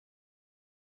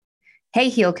Hey,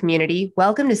 Heal community,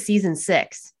 welcome to season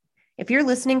 6. If you're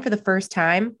listening for the first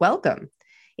time, welcome.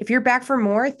 If you're back for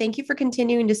more, thank you for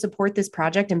continuing to support this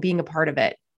project and being a part of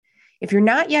it. If you're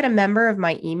not yet a member of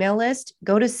my email list,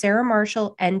 go to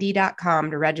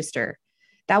sarahmarshallnd.com to register.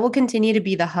 That will continue to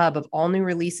be the hub of all new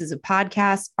releases of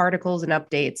podcasts, articles, and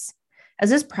updates. As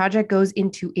this project goes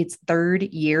into its 3rd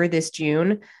year this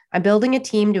June, I'm building a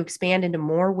team to expand into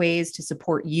more ways to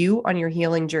support you on your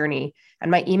healing journey, and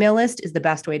my email list is the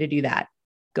best way to do that.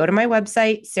 Go to my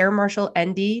website,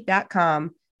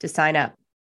 sarahmarshallnd.com, to sign up.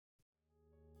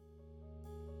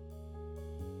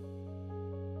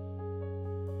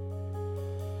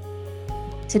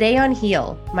 Today on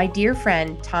Heal, my dear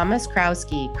friend Thomas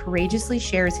Krowski courageously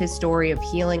shares his story of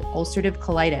healing ulcerative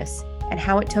colitis and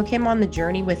how it took him on the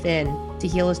journey within to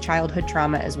heal his childhood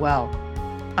trauma as well.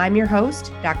 I'm your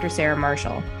host, Dr. Sarah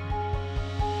Marshall.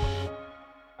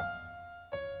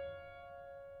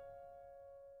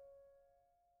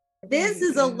 This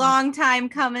is a long time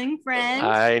coming, friend.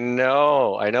 I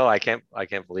know. I can't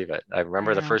believe it. I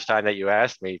remember the first time that you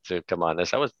asked me to come on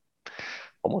this. That was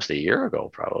almost a year ago,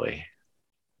 probably.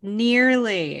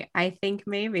 Nearly. I think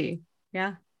maybe.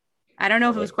 Yeah. I don't know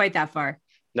if it was quite that far.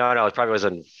 No, it probably was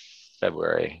in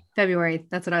February.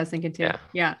 That's what I was thinking too.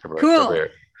 Yeah. February, cool. February.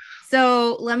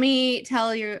 So let me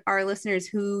tell our listeners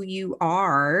who you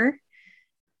are.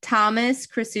 Thomas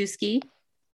Krasuski.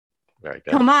 Very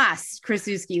good. Tomas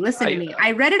Krasuski. Listen to me.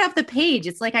 I read it off the page.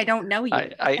 It's like I don't know you.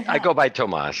 I go by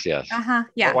Tomas, yes.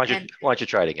 Yeah. Why don't you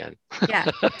try it again? Yeah.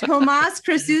 Tomas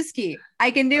Krasuski. I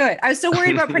can do it. I was so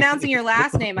worried about pronouncing your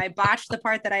last name. I botched the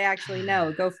part that I actually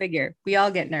know. Go figure. We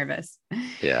all get nervous.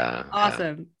 Yeah.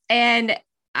 Awesome. Yeah. And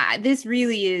this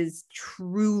really is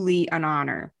truly an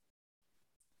honor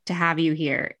to have you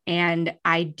here. And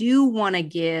I do want to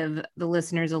give the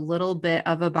listeners a little bit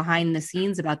of a behind the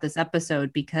scenes about this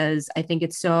episode, because I think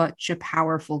it's such a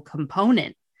powerful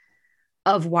component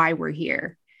of why we're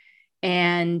here.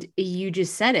 And you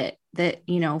just said it, that,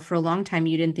 for a long time,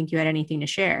 you didn't think you had anything to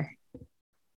share.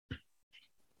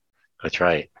 That's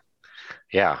right.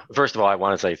 Yeah. First of all, I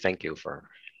want to say thank you for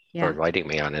inviting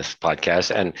me on this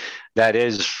podcast. And that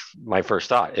is my first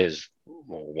thought is,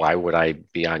 why would I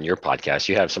be on your podcast?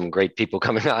 You have some great people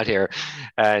coming out here,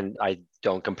 and I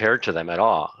don't compare to them at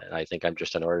all. And I think I'm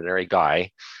just an ordinary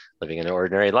guy living an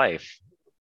ordinary life.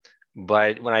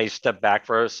 But when I step back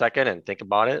for a second and think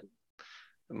about it,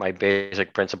 my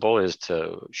basic principle is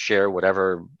to share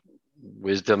whatever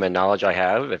wisdom and knowledge I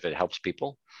have if it helps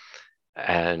people.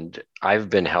 And I've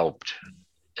been helped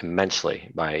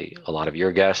immensely by a lot of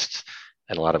your guests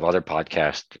and a lot of other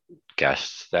podcast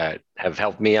guests that have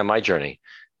helped me on my journey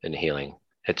in healing.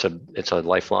 It's a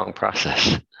lifelong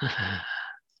process.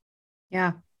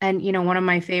 Yeah. And one of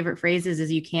my favorite phrases is,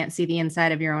 you can't see the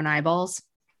inside of your own eyeballs.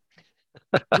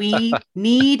 We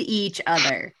need each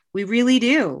other. We really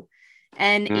do.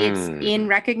 And it's in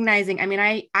recognizing,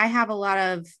 I have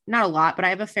not a lot, but I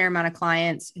have a fair amount of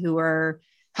clients who are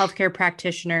healthcare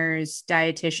practitioners,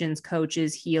 dietitians,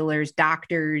 coaches, healers,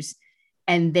 doctors.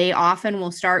 And they often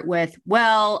will start with,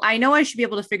 well, I know I should be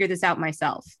able to figure this out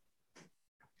myself.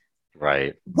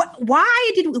 Right. When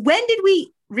did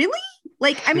we really?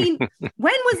 When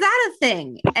was that a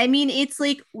thing? It's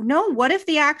like, no, what if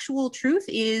the actual truth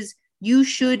is you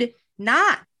should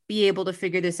not be able to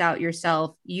figure this out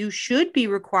yourself? You should be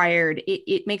required.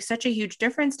 It makes such a huge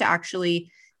difference to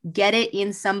actually get it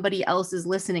in somebody else's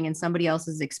listening and somebody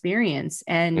else's experience.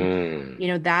 And,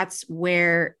 that's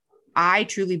where I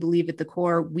truly believe at the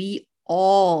core, we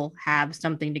all have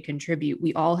something to contribute.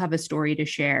 We all have a story to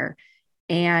share.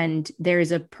 And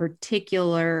there's a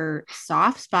particular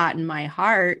soft spot in my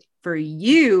heart for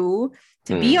you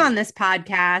to be on this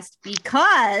podcast,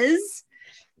 because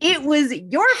it was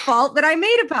your fault that I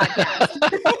made a podcast.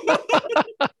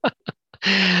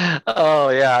 Oh,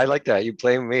 yeah. I like that. You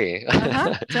blame me.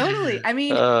 Totally.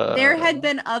 There had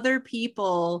been other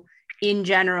people in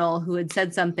general who had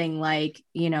said something like,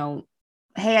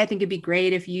 hey, I think it'd be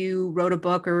great if you wrote a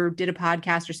book or did a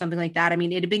podcast or something like that.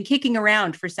 It had been kicking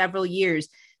around for several years,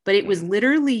 but it was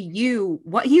literally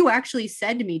what you actually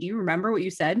said to me. Do you remember what you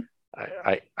said?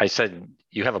 I said,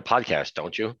 you have a podcast,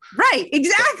 don't you? Right,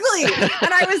 exactly.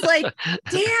 And I was like,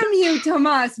 damn you,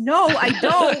 Tomas. No, I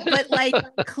don't.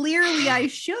 But clearly I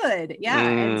should. Yeah.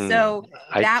 And so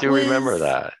I do remember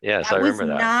that. Yes, I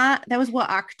remember that. That was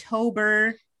what,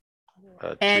 October?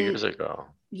 2 years ago.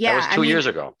 Yeah. That was 2 years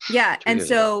ago. Yeah. And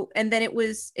then it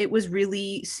was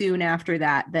really soon after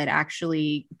that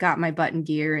actually got my butt in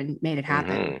gear and made it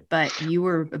happen. But you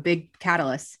were a big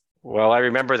catalyst. Well, I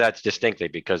remember that distinctly,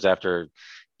 because after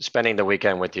spending the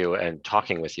weekend with you and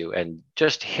talking with you and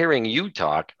just hearing you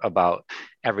talk about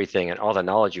everything and all the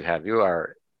knowledge you have. You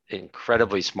are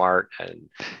incredibly smart and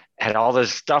had all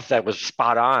this stuff that was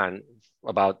spot on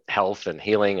about health and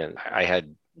healing. And I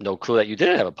had no clue that you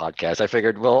didn't have a podcast. I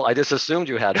figured, well, I just assumed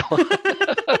you had one.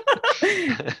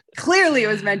 Clearly it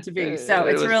was meant to be. So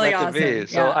it's really awesome.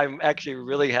 So yeah. I'm actually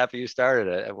really happy you started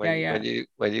it. And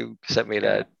when you sent me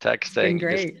that text saying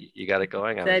you got it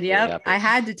going, I said, yep, I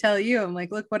had to tell you. I'm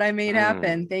like, look what I made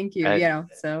happen. Thank you.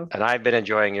 And I've been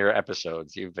enjoying your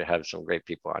episodes. You've had some great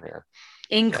people on here.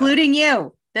 Including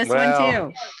you. This one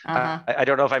too. I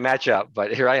don't know if I match up,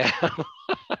 but here I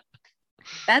am.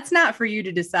 That's not for you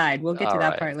to decide. We'll get to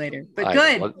that part later. But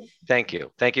good. Well, thank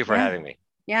you. Thank you for having me.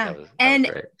 Yeah. And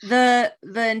the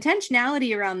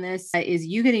intentionality around this is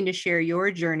you getting to share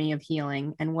your journey of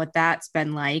healing and what that's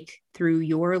been like through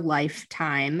your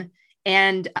lifetime.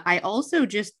 And I also,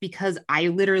 just because I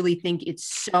literally think it's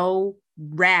so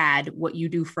rad what you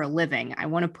do for a living, I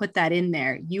want to put that in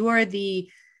there. You are the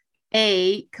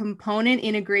component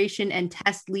integration and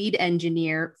test lead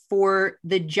engineer for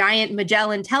the Giant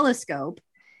Magellan Telescope.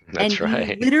 That's and right.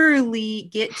 You literally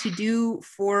get to do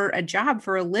for a job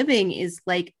for a living is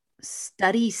like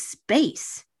study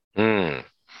space.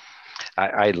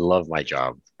 I love my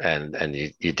job. And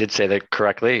you did say that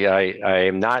correctly. I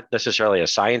am not necessarily a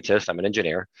scientist. I'm an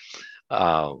engineer.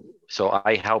 So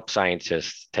I help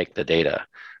scientists take the data.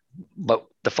 But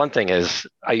the fun thing is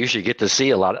I usually get to see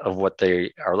a lot of what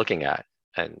they are looking at.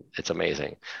 And it's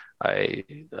amazing. I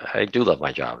do love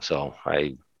my job. So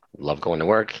I love going to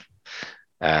work.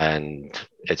 And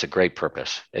it's a great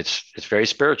purpose. It's very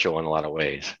spiritual in a lot of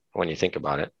ways when you think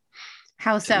about it.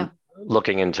 How so?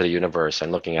 Looking into the universe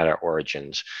and looking at our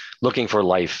origins, looking for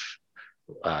life,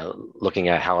 looking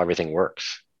at how everything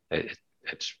works.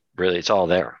 It's all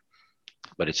there,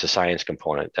 but it's a science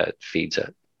component that feeds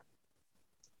it.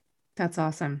 That's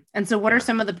awesome. And so what are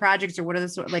some of the projects, or what are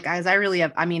the, like, as I really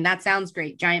have, I mean, that sounds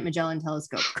great. Giant Magellan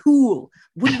Telescope. Cool.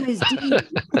 What do you guys do?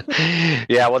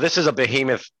 Yeah, well, this is a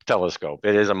behemoth telescope.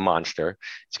 It is a monster.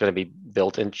 It's going to be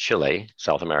built in Chile,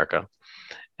 South America.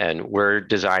 And we're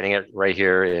designing it right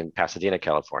here in Pasadena,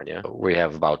 California. We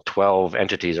have about 12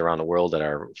 entities around the world that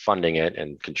are funding it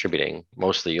and contributing,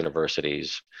 mostly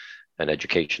universities and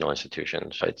educational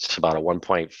institutions. It's about a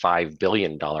 $1.5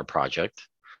 billion project.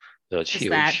 So it's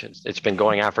huge. It's been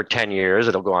going on for 10 years.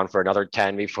 It'll go on for another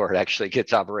 10 before it actually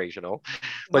gets operational.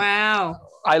 But wow.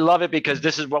 I love it because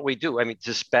this is what we do. I mean,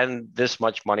 to spend this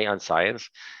much money on science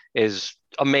is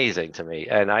amazing to me.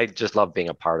 And I just love being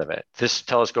a part of it. This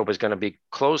telescope is going to be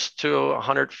close to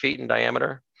 100 feet in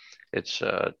diameter. It's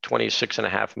 26 and a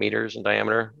half meters in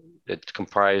diameter. It's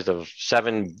comprised of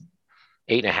 7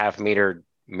 8.5 meter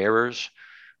mirrors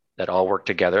that all work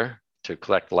together to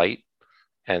collect light.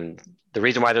 And the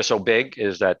reason why they're so big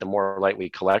is that the more light we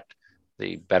collect,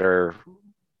 the better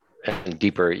and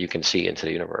deeper you can see into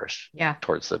the universe. Yeah.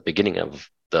 Towards the beginning of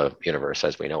the universe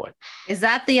as we know it. Is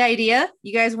that the idea?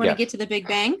 You guys want to get to the Big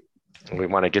Bang? We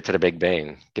want to get to the Big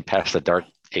Bang, get past the dark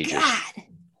ages. God,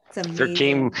 it's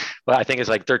amazing. I think it's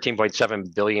like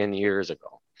 13.7 billion years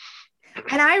ago.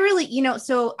 And I really,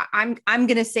 so I'm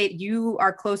going to say you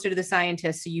are closer to the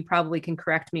scientists, so you probably can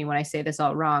correct me when I say this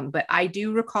all wrong. But I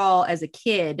do recall as a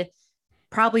kid,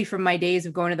 probably from my days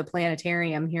of going to the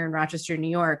planetarium here in Rochester, New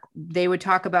York, they would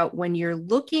talk about when you're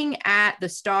looking at the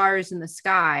stars in the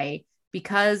sky,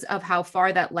 because of how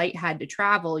far that light had to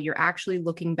travel, you're actually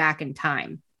looking back in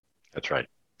time. That's right.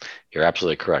 You're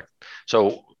absolutely correct.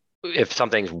 So if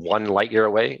something's 1 light year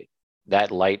away,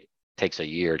 that light takes a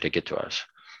year to get to us.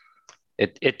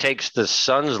 It takes the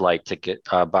sun's light to get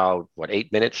about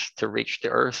 8 minutes to reach the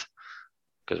Earth,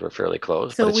 because we're fairly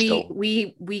close. So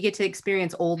we get to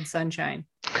experience old sunshine.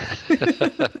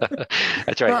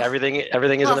 That's right. Everything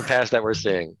is in the past that we're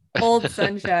seeing. Old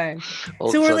sunshine.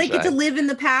 So we're like get to live in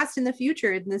the past and the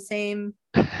future in the same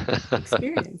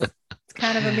experience. It's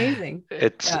kind of amazing.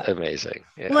 It's amazing.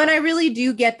 Yeah. Well, and I really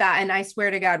do get that. And I swear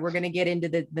to God, we're going to get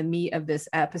into the meat of this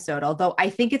episode, although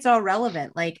I think it's all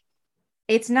relevant. Like,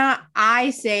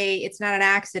 I say it's not an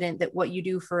accident that what you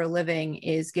do for a living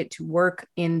is get to work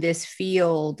in this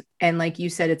field. And like you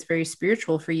said, it's very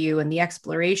spiritual for you, and the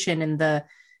exploration and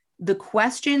the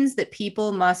questions that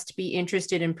people must be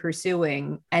interested in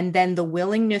pursuing, and then the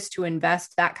willingness to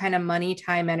invest that kind of money,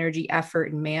 time, energy,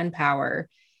 effort, and manpower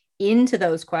into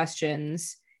those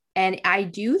questions. And I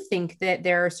do think that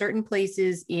there are certain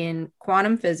places in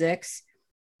quantum physics,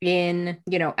 in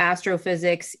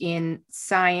astrophysics, in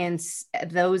science,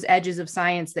 those edges of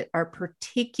science that are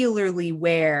particularly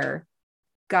where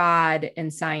God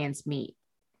and science meet.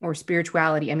 or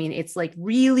spirituality. I mean, it's like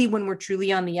really when we're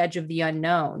truly on the edge of the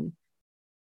unknown,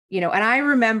 and I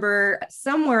remember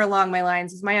somewhere along my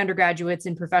lines as my undergraduates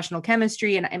in professional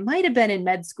chemistry, and it might have been in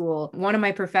med school, one of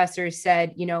my professors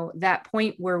said, that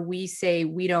point where we say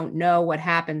we don't know what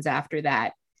happens after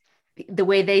that, the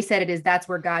way they said it is that's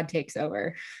where God takes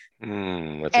over.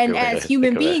 And as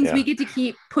human beings, we get to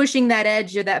keep pushing that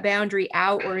edge or that boundary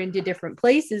out or into different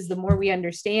places. The more we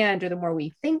understand, or the more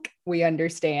we think we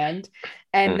understand.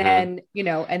 And then,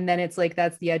 and then it's like,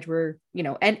 that's the edge where,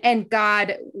 and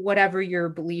God, whatever your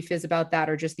belief is about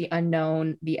that, or just the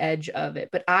unknown, the edge of it.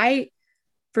 But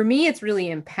for me, it's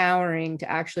really empowering to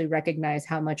actually recognize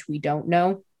how much we don't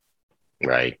know.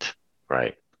 Right.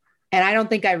 And I don't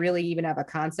think I really even have a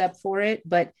concept for it,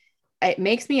 but it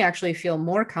makes me actually feel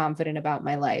more confident about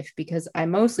my life, because I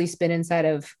mostly spin inside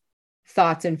of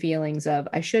thoughts and feelings of,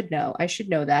 I should know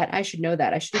that, I should know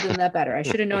that, I should have done that better. I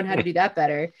should have known how to do that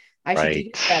better. I should do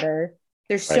this better.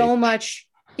 There's so much.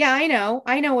 Yeah, I know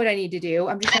what I need to do.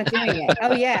 I'm just not doing it.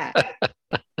 Oh yeah.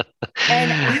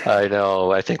 And I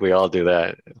know. I think we all do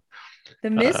that. The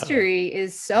mystery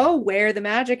is so where the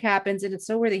magic happens, and it's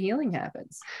so where the healing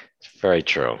happens. It's very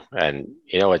true. And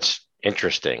what's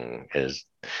interesting is,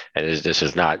 this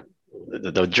is not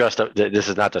this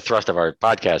is not the thrust of our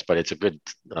podcast, but it's a good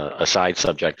aside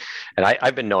subject. And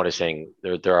I've been noticing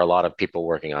there are a lot of people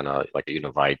working on a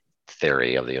unified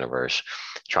theory of the universe,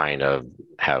 trying to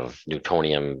have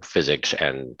Newtonian physics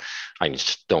and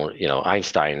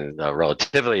Einstein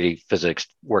relativity physics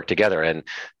work together, and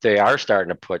they are starting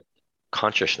to put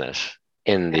consciousness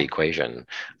in the equation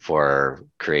for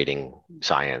creating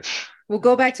science. We'll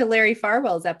go back to Larry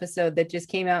Farwell's episode that just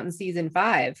came out in season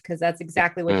 5, because that's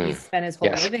exactly what he's spent his whole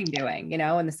living doing,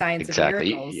 and the science of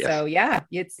miracles. Yes. So yeah,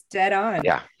 it's dead on.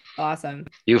 Yeah. Awesome.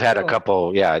 You've had a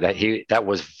couple. Yeah. That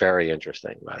was very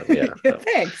interesting. Yeah. So.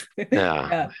 Thanks.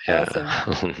 Yeah.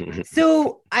 Awesome.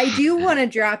 So I do want to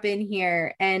drop in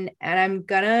here, and I'm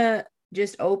gonna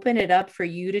just open it up for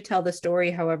you to tell the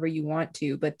story however you want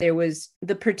to. But there was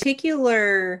the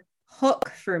particular hook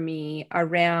for me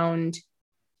around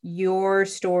your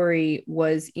story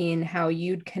was in how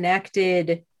you'd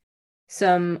connected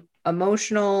some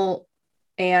emotional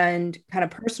and kind of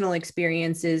personal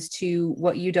experiences to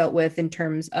what you dealt with in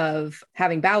terms of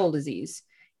having bowel disease,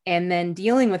 and then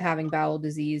dealing with having bowel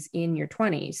disease in your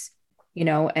 20s,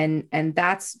 and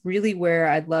that's really where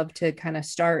I'd love to kind of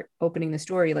start opening the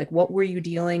story. Like, what were you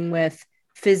dealing with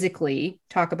physically?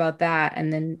 Talk about that.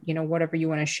 And then, whatever you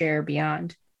want to share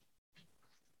beyond.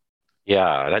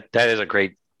 Yeah, that is a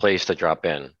great place to drop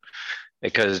in,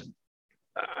 because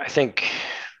I think,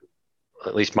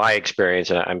 at least my experience,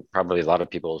 and I'm probably a lot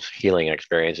of people's healing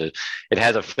experiences, it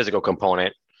has a physical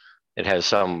component, it has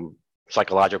some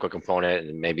psychological component,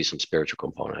 and maybe some spiritual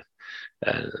component.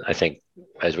 And I think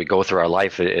as we go through our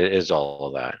life, it is all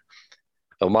of that.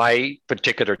 But my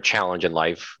particular challenge in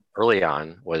life early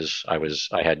on was I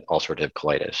had ulcerative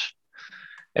colitis,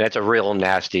 and it's a real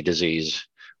nasty disease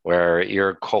where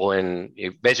your colon,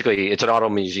 basically it's an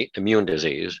autoimmune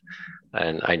disease.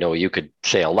 And I know you could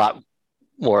say a lot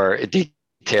more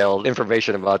detailed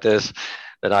information about this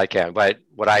than I can, but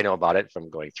what I know about it from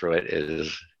going through it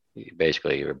is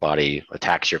basically your body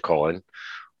attacks your colon,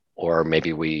 or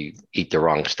maybe we eat the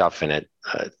wrong stuff and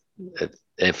it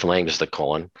inflames the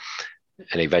colon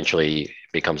and eventually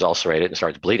becomes ulcerated and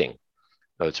starts bleeding.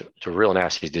 So it's a real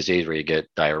nasty disease where you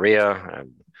get diarrhea,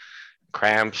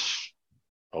 cramps,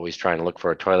 always trying to look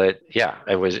for a toilet. Yeah,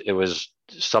 it was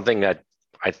something that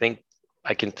I think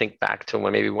I can think back to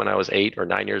when I was 8 or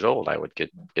 9 years old. I would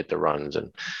get the runs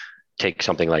and take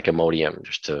something like Imodium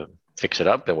just to fix it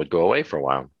up, and would go away for a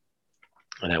while,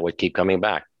 and I would keep coming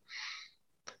back.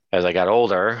 As I got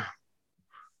older,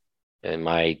 in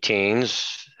my teens,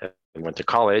 and went to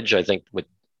college, I think with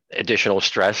additional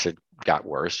stress, it got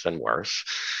worse and worse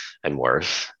and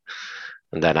worse.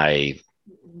 And then I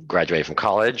graduated from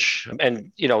college,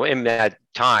 and in that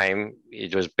time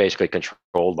it was basically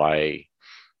controlled by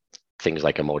things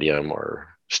like Imodium or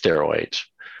steroids.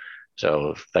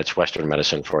 So that's Western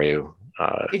medicine for you.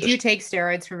 Did you take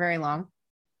steroids for very long?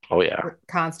 Oh yeah.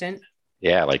 Constant?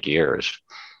 Yeah, like years.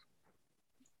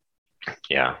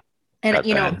 Yeah. And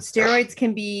steroids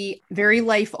can be very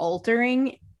life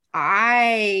altering.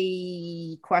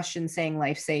 I question saying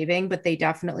life-saving, but they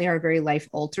definitely are very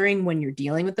life-altering when you're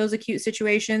dealing with those acute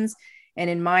situations. And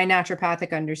in my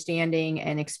naturopathic understanding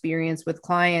and experience with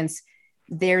clients,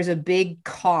 there's a big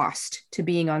cost to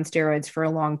being on steroids for a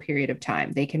long period of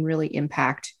time. They can really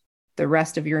impact the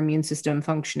rest of your immune system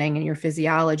functioning and your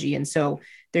physiology. And so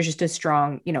there's just a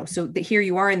strong, so here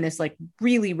you are in this like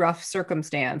really rough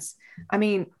circumstance. I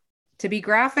mean, to be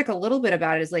graphic a little bit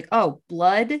about it is like, oh,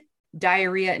 blood,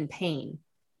 diarrhea, and pain.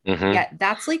 Mm-hmm. Yeah,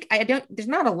 that's like, there's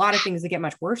not a lot of things that get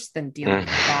much worse than dealing with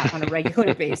that on a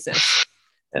regular basis,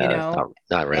 you know?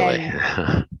 Not really.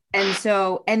 And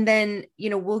so, and then,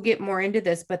 we'll get more into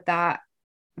this, but that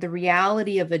the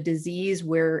reality of a disease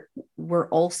where we're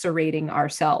ulcerating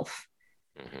ourselves,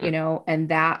 and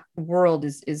that world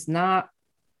that's not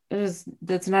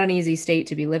an easy state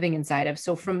to be living inside of.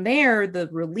 So from there, the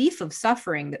relief of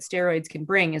suffering that steroids can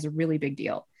bring is a really big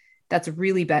deal. That's a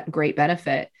really great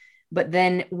benefit. But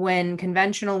then when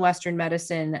conventional Western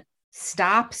medicine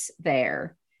stops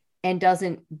there and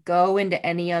doesn't go into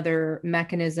any other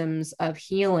mechanisms of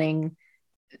healing,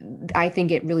 I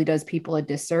think it really does people a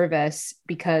disservice,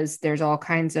 because there's all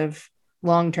kinds of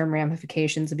long-term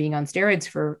ramifications of being on steroids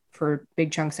for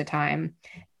big chunks of time,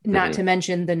 not to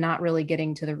mention the not really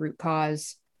getting to the root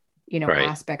cause, right,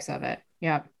 aspects of it.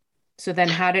 Yeah. So then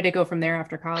how did it go from there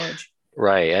after college?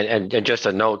 Right. And just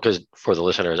a note, because for the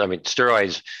listeners, I mean,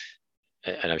 steroids,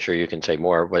 and I'm sure you can say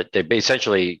more, but they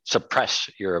essentially suppress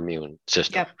your immune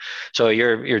system. Yep. So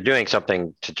you're doing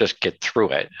something to just get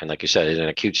through it. And like you said, in an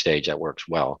acute stage, that works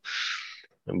well.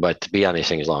 But to be on these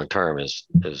things long term is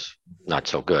not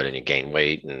so good, and you gain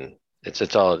weight, and it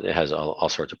has all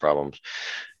sorts of problems.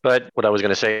 But what I was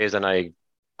going to say is, then I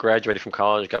graduated from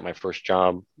college, got my first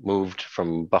job, moved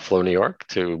from Buffalo, New York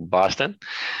to Boston,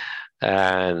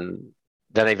 and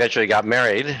then I eventually got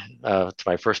married to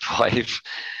my first wife.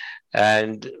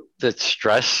 And the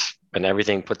stress and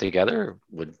everything put together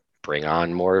would bring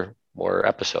on more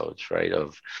episodes, right,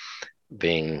 of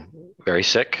being very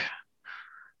sick.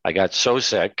 I got so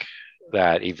sick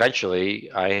that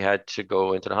eventually I had to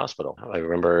go into the hospital. I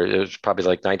remember it was probably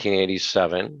like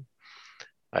 1987.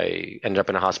 I ended up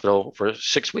in a hospital for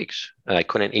 6 weeks, and I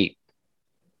couldn't eat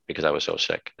because I was so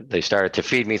sick. They started to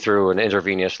feed me through an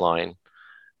intravenous line,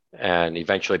 and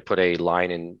eventually put a line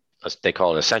in, they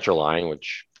call it a central line,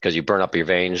 which, because you burn up your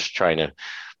veins trying to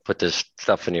put this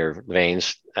stuff in your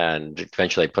veins, and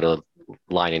eventually put a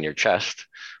line in your chest,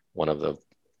 one of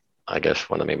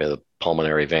maybe the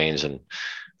pulmonary veins, and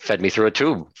fed me through a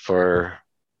tube for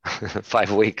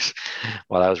 5 weeks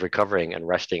while I was recovering and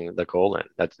resting the colon.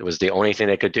 That was the only thing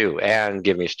they could do, and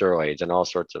give me steroids and all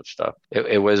sorts of stuff.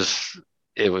 It was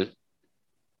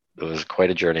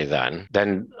quite a journey then.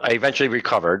 Then I eventually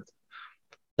recovered.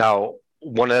 Now,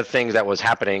 one of the things that was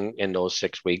happening in those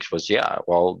 6 weeks was,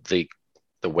 the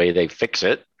way they fix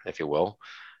it, if you will,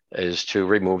 is to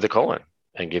remove the colon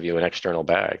and give you an external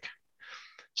bag.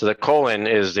 So the colon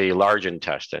is the large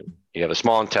intestine. You have a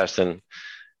small intestine.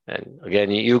 And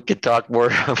again, you could talk more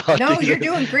about. No, you're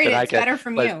doing great. It's better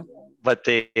from you. But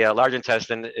the large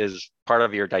intestine is part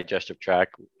of your digestive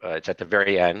tract. It's at the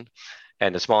very end.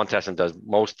 And the small intestine does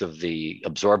most of the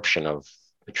absorption of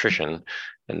nutrition.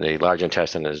 And the large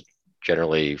intestine is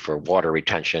generally for water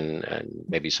retention and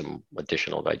maybe some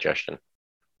additional digestion.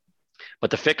 But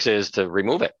the fix is to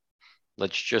remove it.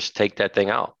 Let's just take that thing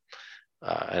out.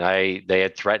 And they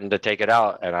had threatened to take it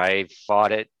out, and I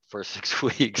fought it for 6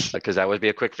 weeks, because that would be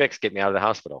a quick fix, get me out of the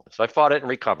hospital. So I fought it and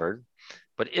recovered.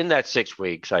 But in that 6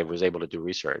 weeks, I was able to do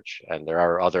research, and there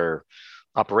are other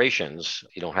operations.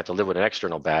 You don't have to live with an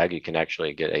external bag. You can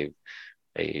actually get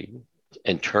a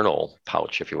internal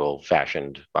pouch, if you will,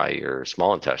 fashioned by your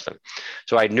small intestine.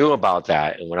 So I knew about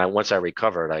that. And once I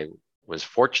recovered, I was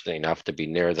fortunate enough to be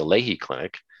near the Lahey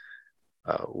Clinic,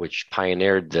 which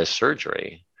pioneered this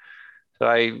surgery. So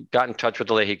I got in touch with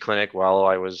the Lahey Clinic while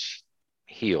I was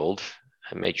healed,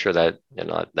 and made sure that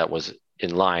that was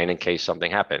in line in case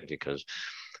something happened, because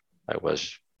I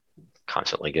was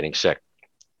constantly getting sick.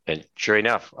 And sure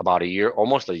enough, about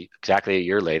exactly a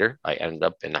year later, I ended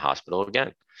up in the hospital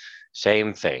again.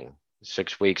 Same thing,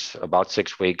 6 weeks, about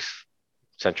 6 weeks,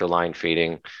 central line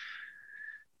feeding,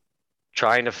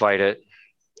 trying to fight it.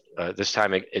 This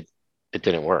time it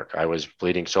didn't work. I was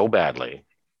bleeding so badly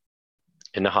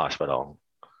in the hospital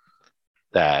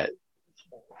that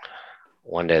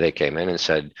one day they came in and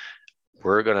said,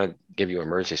 we're going to give you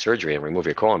emergency surgery and remove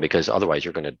your colon, because otherwise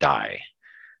you're going to die.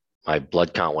 My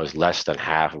blood count was less than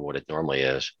half of what it normally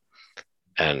is.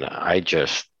 And I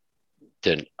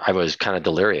was kind of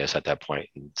delirious at that point,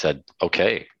 and said,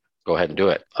 okay, go ahead and do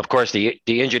it. Of course, the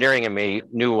engineering in me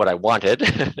knew what I wanted.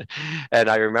 And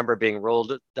I remember being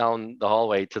rolled down the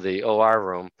hallway to the OR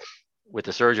room with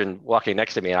the surgeon walking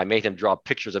next to me, and I made him draw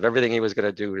pictures of everything he was going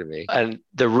to do to me. And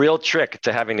the real trick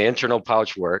to having the internal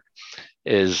pouch work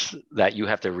is that you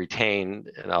have to retain,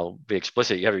 and I'll be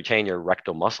explicit, you have to retain your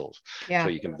rectal muscles, so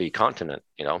you can be continent,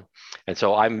 And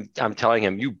so I'm telling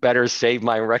him, you better save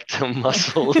my rectum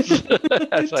muscles.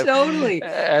 Totally.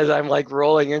 As I'm like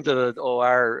rolling into the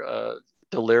OR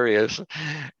delirious.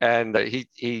 And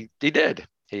he did.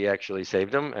 He actually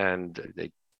saved him, and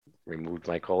they removed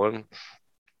my colon.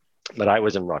 But I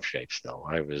was in rough shape still.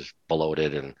 I was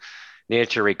bloated and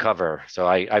needed to recover. So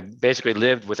I basically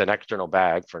lived with an external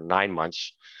bag for 9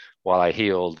 months while I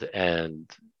healed and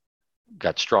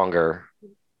got stronger,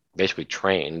 basically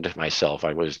trained myself.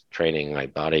 I was training my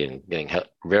body and getting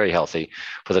very healthy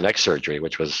for the next surgery,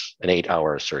 which was an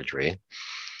 8-hour surgery.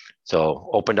 So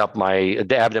opened up my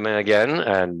abdomen again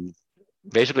and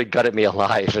basically gutted me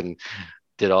alive and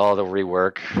did all the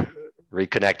rework,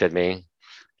 reconnected me.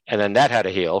 And then that had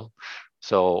to heal.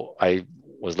 So I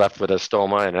was left with a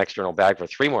stoma and an external bag for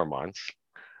 3 more months.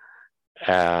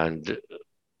 And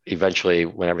eventually,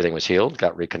 when everything was healed,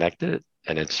 got reconnected.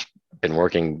 And it's been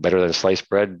working better than sliced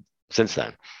bread since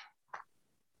then.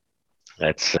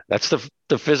 That's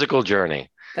the physical journey.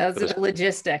 Those are the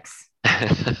logistics.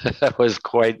 That was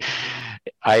quite,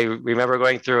 I remember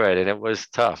going through it, and it was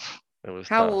tough. It was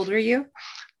How tough. old were you?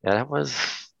 Yeah, that was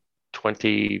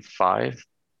 25.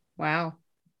 Wow.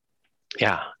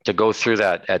 Yeah, to go through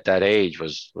that at that age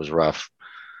was rough.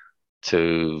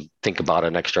 To think about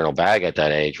an external bag at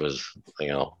that age was,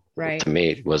 right. To me,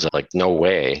 it was like, no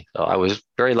way. So I was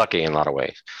very lucky in a lot of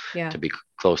ways to be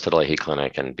close to the Lahey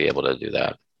Clinic and be able to do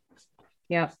that.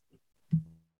 Yeah.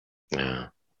 Yeah.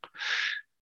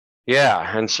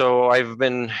 Yeah. And so I've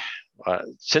been,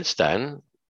 since then,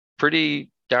 pretty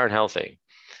darn healthy.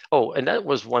 Oh, and that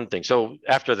was one thing. So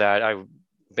after that, I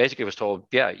basically was told,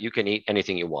 yeah, you can eat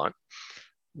anything you want.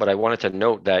 But I wanted to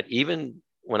note that even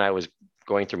when I was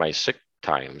going through my sick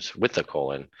times with the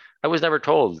colon, I was never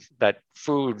told that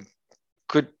food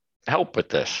could help with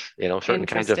this, certain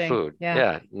kinds of food.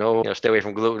 Yeah. No, stay away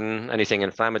from gluten, anything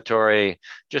inflammatory,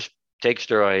 just take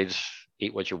steroids,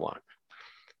 eat what you want.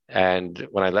 And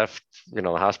when I left, the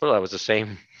hospital, I was the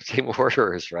same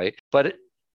orders, right? But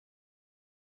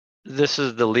this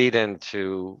is the lead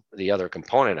into the other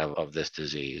component of this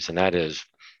disease. And that is,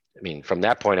 from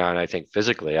that point on, I think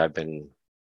physically I've been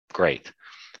great.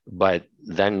 But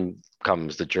then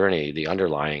comes the journey, the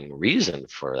underlying reason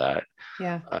for that.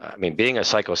 Yeah. Being a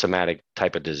psychosomatic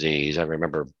type of disease, I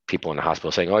remember people in the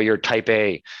hospital saying, oh, you're type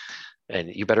A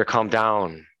and you better calm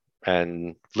down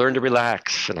and learn to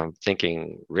relax. And I'm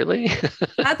thinking, really?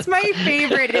 That's my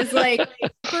favorite is like,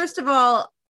 first of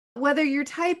all, whether you're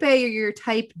type A or you're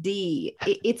type D,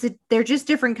 they're just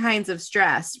different kinds of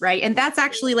stress, right? And that's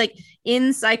actually like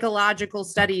in psychological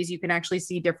studies, you can actually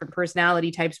see different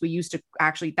personality types. We used to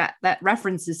actually, that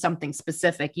references something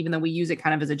specific, even though we use it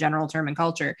kind of as a general term in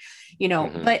culture,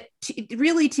 Mm-hmm. But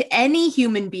really to any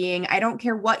human being, I don't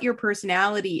care what your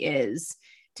personality is,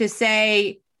 to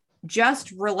say,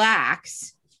 just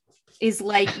relax is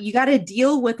like, you got to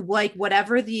deal with like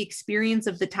whatever the experience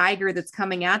of the tiger that's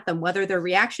coming at them, whether their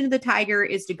reaction to the tiger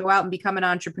is to go out and become an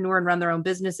entrepreneur and run their own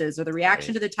businesses, or the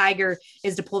reaction to the tiger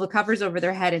is to pull the covers over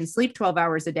their head and sleep 12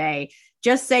 hours a day.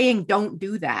 Just saying, don't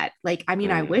do that. Like,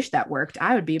 I wish that worked.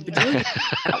 I would be a bajillion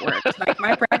if that worked. Like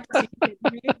my practice,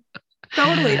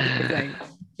 totally amazing.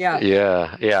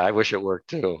 Yeah. Yeah. I wish it worked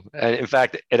too. And in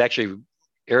fact, it actually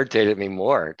irritated me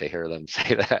more to hear them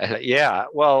say that. Yeah.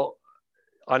 Well,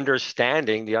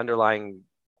 understanding the underlying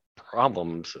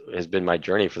problems has been my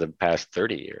journey for the past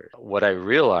 30 years. What I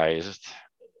realized,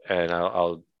 and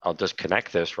I'll just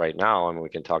connect this right now, and we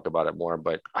can talk about it more,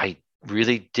 but I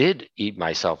really did eat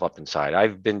myself up inside.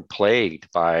 I've been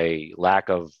plagued by lack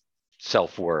of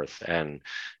self-worth and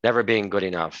never being good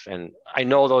enough. And I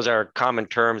know those are common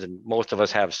terms and most of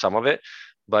us have some of it,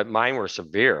 but mine were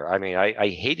severe. I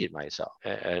hated myself.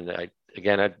 And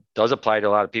again, it does apply to a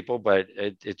lot of people, but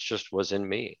it just was in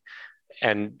me.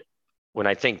 And when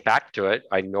I think back to it,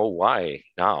 I know why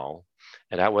now.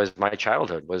 And that was my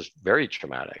childhood was very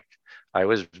traumatic. I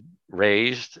was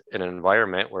raised in an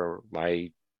environment where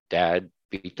my dad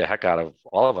beat the heck out of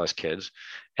all of us kids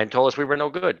and told us we were no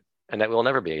good and that we'll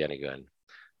never be any good.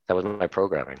 That was my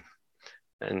programming.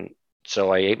 And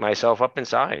so I ate myself up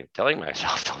inside, telling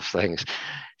myself those things.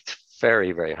 It's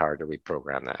very, very hard to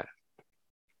reprogram that.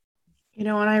 And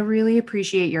I really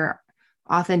appreciate your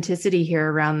authenticity here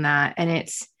around that. And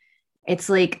it's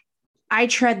like, I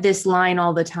tread this line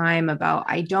all the time about,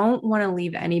 I don't want to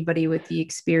leave anybody with the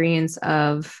experience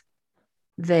of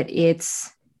that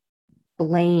it's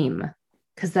blame,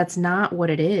 because that's not what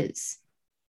it is.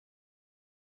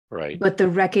 Right. But the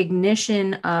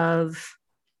recognition of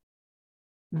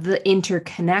the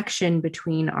interconnection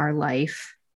between our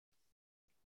life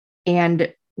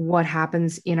and what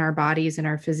happens in our bodies and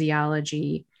our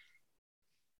physiology.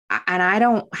 And I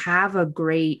don't have a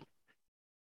great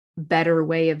better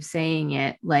way of saying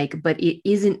it. Like, but it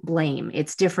isn't blame.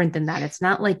 It's different than that. It's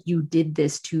not like you did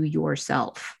this to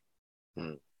yourself.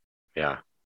 Yeah.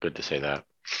 Good to say that.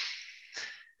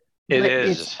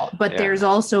 But there's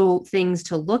also things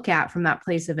to look at from that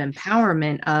place of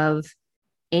empowerment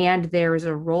and there's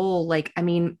a role, like, I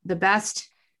mean,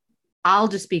 I'll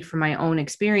just speak from my own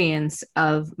experience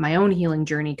of my own healing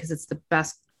journey, because it's the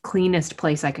best, cleanest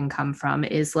place I can come from,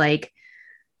 is like,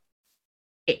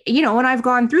 when I've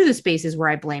gone through the spaces where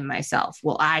I blame myself,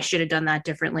 well, I should have done that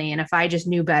differently. And if I just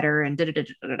knew better and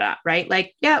right?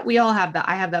 Like, yeah, we all have that.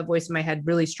 I have that voice in my head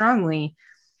really strongly,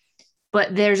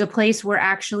 but there's a place where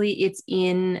actually it's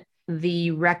in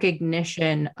the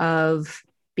recognition of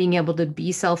being able to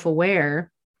be self-aware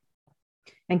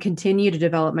and continue to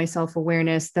develop my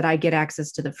self-awareness that I get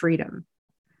access to the freedom.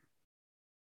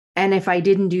 And if I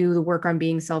didn't do the work on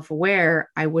being self-aware,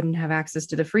 I wouldn't have access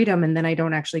to the freedom. And then I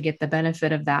don't actually get the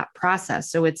benefit of that process.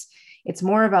 So it's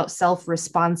more about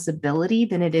self-responsibility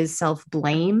than it is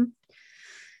self-blame.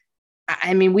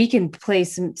 I mean, we can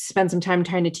spend some time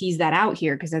trying to tease that out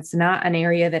here, because it's not an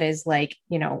area that is like,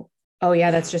 oh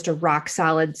yeah, that's just a rock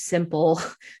solid, simple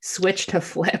switch to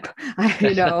flip,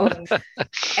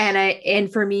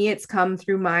 and for me, it's come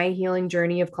through my healing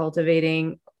journey of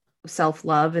cultivating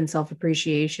self-love and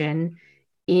self-appreciation,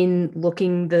 in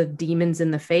looking the demons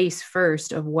in the face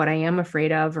first of what I am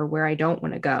afraid of or where I don't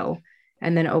want to go,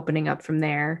 and then opening up from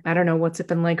there. I don't know, what's it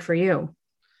been like for you?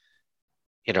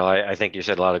 I think you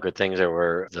said a lot of good things. There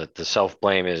were the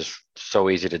self-blame is so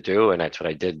easy to do, and that's what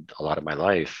I did a lot of my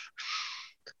life.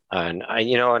 And I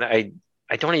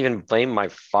don't even blame my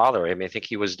father. I mean, I think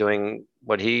he was doing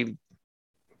what he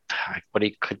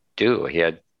could do. He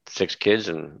had 6 kids,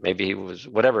 and maybe he was,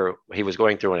 whatever he was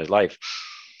going through in his life.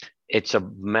 It's a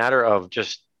matter of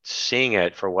just seeing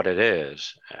it for what it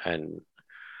is. And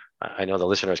I know the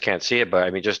listeners can't see it, but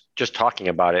I mean, just talking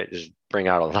about it is bring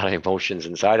out a lot of emotions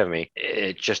inside of me.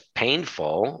 It's just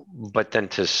painful, but then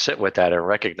to sit with that and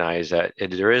recognize that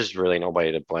there is really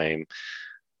nobody to blame,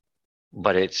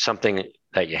 but it's something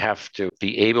that you have to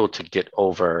be able to get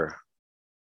over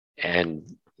and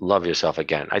love yourself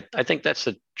again. I think that's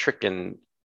the trick in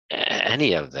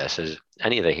any of this, is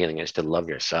any of the healing, is to love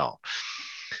yourself.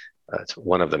 That's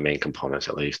one of the main components,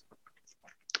 at least.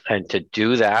 And to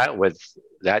do that with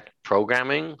that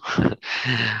programming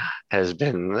has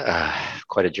been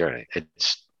quite a journey.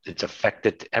 It's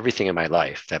affected everything in my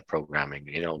life, that programming,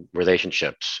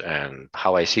 relationships and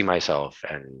how I see myself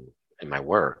and in my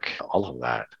work, all of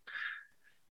that.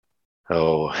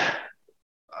 So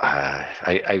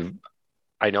I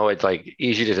know it's like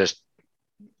easy to just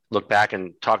look back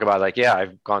and talk about, like, yeah,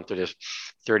 I've gone through this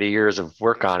 30 years of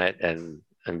work on it and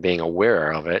being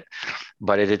aware of it,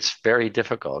 but it's very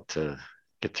difficult to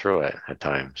get through it at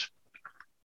times.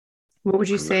 What would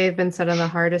you say have been some of the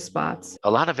hardest spots? A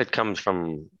lot of it comes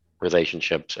from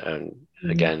relationships, and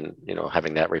again,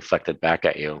 having that reflected back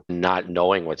at you, not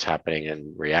knowing what's happening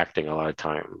and reacting a lot of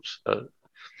times.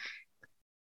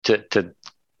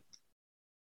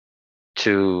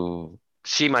 To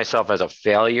see myself as a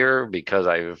failure because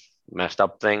I've messed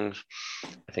up things,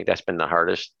 I think that's been the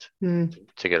hardest to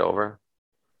get over.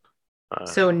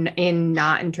 So in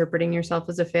not interpreting yourself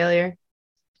as a failure?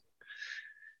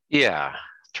 Yeah,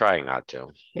 trying not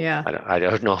to. Yeah. I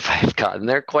don't know if I've gotten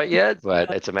there quite yet,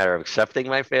 but it's a matter of accepting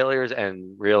my failures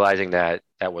and realizing that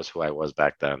that was who I was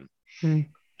back then,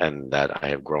 and that I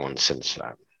have grown since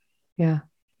then. Yeah.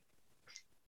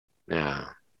 Yeah.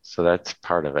 So that's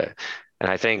part of it.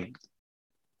 And I think,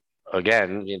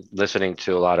 again, listening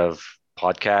to a lot of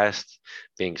podcasts,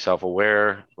 being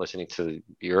self-aware, listening to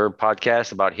your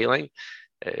podcast about healing,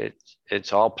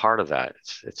 it's all part of that.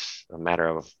 It's a matter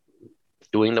of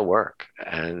doing the work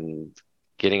and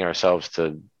getting ourselves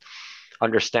to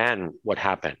understand what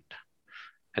happened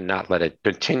and not let it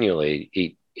continually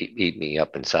eat me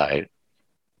up inside.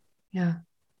 Yeah.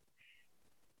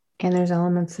 And there's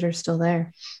elements that are still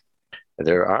there.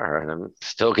 There are, and I'm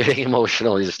still getting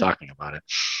emotional just talking about it.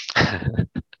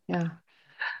 Yeah.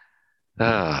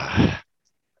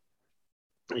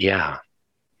 Yeah.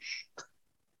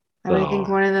 I think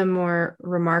one of the more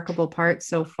remarkable parts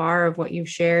so far of what you've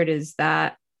shared is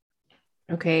that,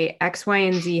 okay, X, Y,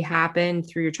 and Z happened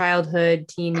through your childhood,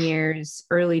 teen years,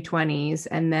 early 20s,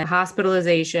 and then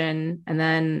hospitalization, and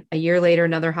then a year later,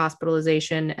 another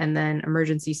hospitalization, and then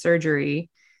emergency surgery,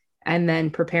 and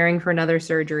then preparing for another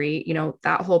surgery.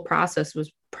 That whole process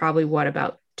was probably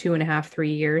about 2.5,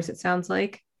 3 years, it sounds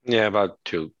like. Yeah, about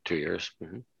two years.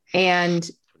 Mm-hmm. And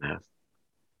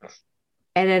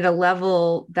at a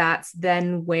level, that's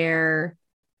then where,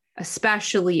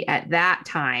 especially at that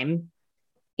time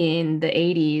in the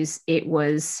 80s, it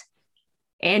was,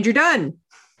 and you're done.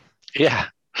 Yeah.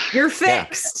 You're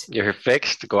fixed. Yeah. You're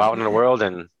fixed. Go out in the world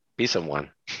and be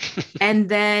someone. And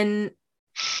then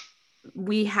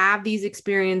we have these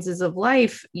experiences of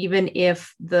life, even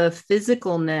if the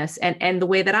physicalness and the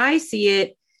way that I see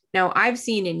it. Now, I've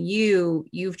seen in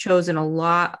you've chosen a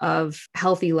lot of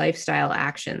healthy lifestyle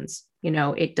actions.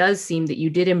 It does seem that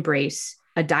you did embrace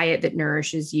a diet that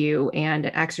nourishes you and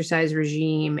an exercise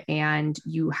regime, and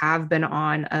you have been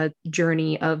on a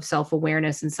journey of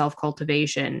self-awareness and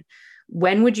self-cultivation.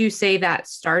 When would you say that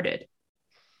started?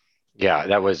 Yeah,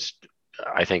 that was,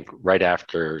 I think, right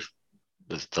after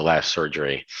the last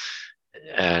surgery.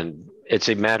 And it's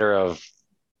a matter of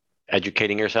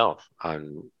educating yourself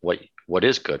on what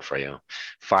is good for you,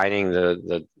 finding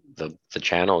the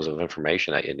channels of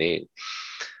information that you need.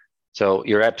 So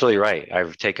you're absolutely right.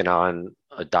 I've taken on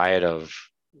a diet of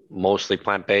mostly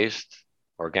plant-based,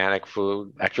 organic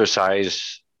food,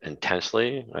 exercise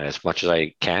intensely as much as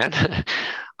I can.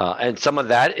 And some of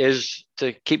that is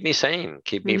to keep me sane,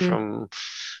 keep me from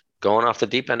going off the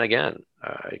deep end again.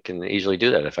 I can easily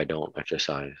do that if I don't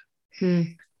exercise.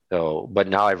 So, but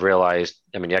now I've realized,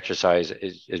 the exercise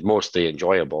is mostly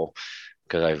enjoyable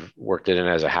because I've worked it in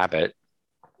as a habit,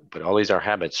 but all these are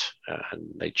habits and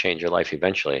they change your life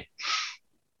eventually.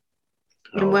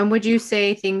 And when would you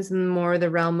say things in more the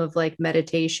realm of like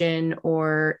meditation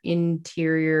or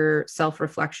interior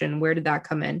self-reflection, where did that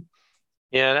come in?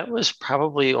 Yeah, that was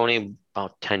probably only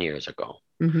about 10 years ago.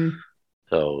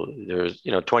 So there's,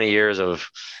 20 years of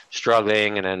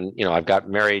struggling. And then, I've got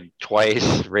married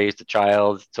twice, raised a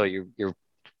child. So you're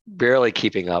barely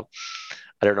keeping up.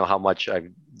 I don't know how much I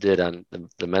did on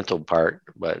the mental part,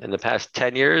 but in the past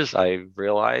 10 years, I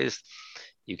realized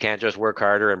you can't just work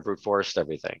harder and brute force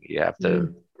everything. You have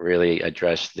to really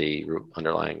address the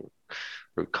underlying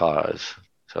root cause.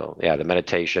 So yeah, the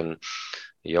meditation,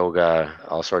 yoga,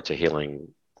 all sorts of healing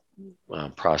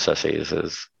processes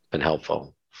has been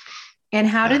helpful. And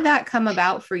how did that come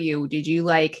about for you? Did you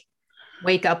like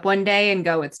wake up one day and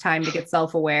go, it's time to get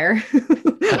self-aware?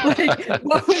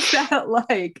 What was that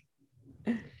like?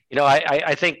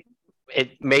 I think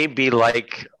it may be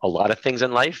like a lot of things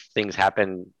in life. Things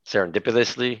happen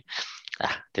serendipitously.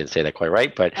 Didn't say that quite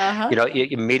right, but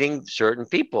you're meeting certain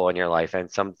people in your life, and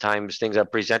sometimes things are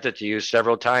presented to you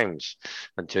several times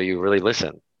until you really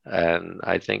listen. And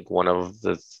I think one of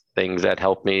the things that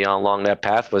helped me along that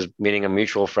path was meeting a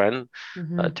mutual friend,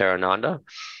 Tarananda,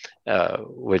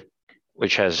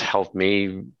 which has helped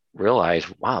me realize,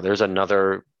 wow, there's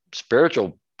another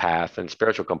spiritual path and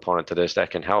spiritual component to this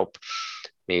that can help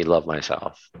me love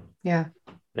myself. Yeah.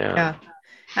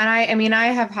 And I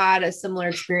have had a similar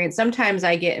experience. Sometimes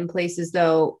I get in places,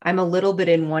 though, I'm a little bit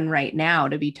in one right now,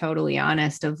 to be totally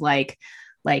honest, of like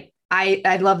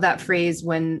I love that phrase,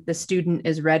 when the student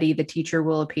is ready, the teacher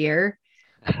will appear.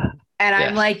 And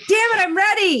I'm like, damn it, I'm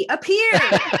ready, appear.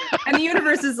 And the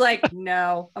universe is like,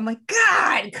 no. I'm like,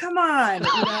 God, come on,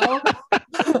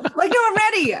 like, no, I'm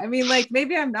ready.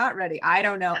 Maybe I'm not ready. I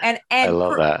don't know. And I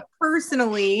love that.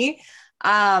 Personally,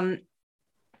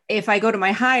 if I go to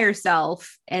my higher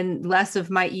self and less of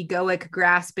my egoic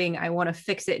grasping, I want to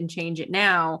fix it and change it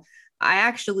now.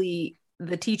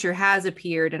 The teacher has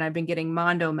appeared, and I've been getting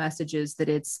Mondo messages that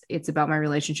it's about my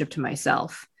relationship to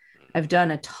myself. I've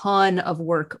done a ton of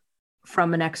work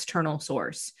from an external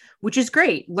source, which is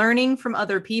great. Learning from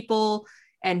other people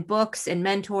and books and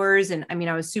mentors. And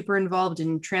I was super involved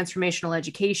in transformational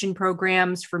education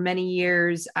programs for many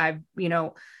years.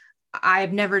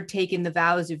 I've never taken the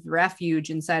vows of refuge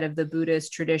inside of the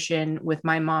Buddhist tradition with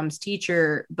my mom's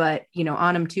teacher, but,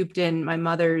 Anam Thupten,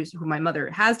 who my mother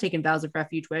has taken vows of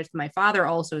refuge with, my father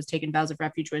also has taken vows of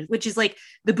refuge with, which is like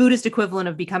the Buddhist equivalent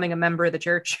of becoming a member of the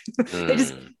church.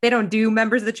 They don't do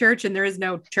members of the church, and there is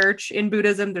no church in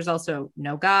Buddhism. There's also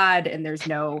no God, and there's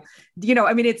no,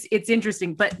 it's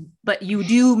interesting, but you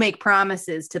do make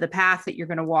promises to the path that you're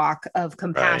going to walk of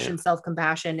compassion,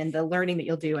 self-compassion, and the learning that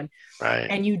you'll do.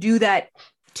 And you do that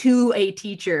to a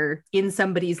teacher in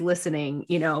somebody's listening,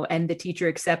 and the teacher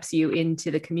accepts you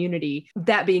into the community.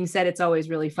 That being said, it's always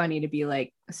really funny to be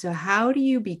like, so how do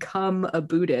you become a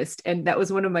Buddhist? And that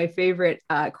was one of my favorite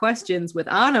questions with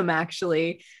Anam,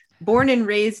 actually. Born and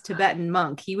raised Tibetan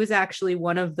monk. He was actually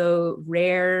one of the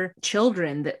rare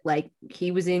children that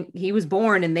he was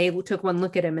born and they took one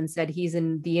look at him and said, he's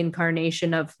in the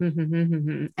incarnation of,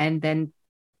 and then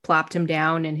plopped him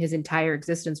down, and his entire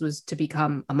existence was to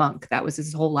become a monk. That was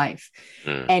his whole life.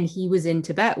 And he was in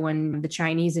Tibet when the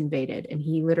Chinese invaded, and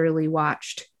he literally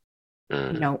watched,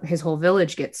 his whole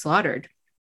village get slaughtered,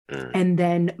 and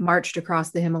then marched across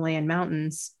the Himalayan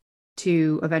mountains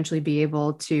to eventually be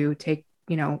able to take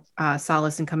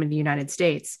solace in coming to the United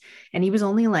States. And he was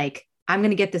only like, I'm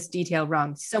going to get this detail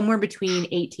wrong, somewhere between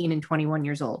 18 and 21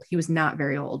 years old. He was not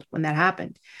very old when that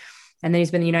happened. And then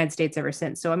he's been in the United States ever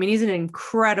since. So, I mean, he's an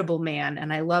incredible man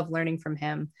and I love learning from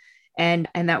him. And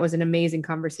that was an amazing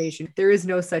conversation. There is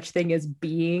no such thing as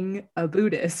being a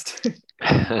Buddhist.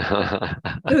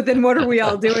 So then what are we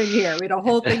all doing here? We had a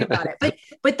whole thing about it.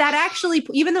 But that actually,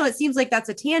 even though it seems like that's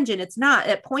a tangent, it's not.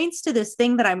 It points to this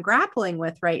thing that I'm grappling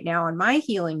with right now on my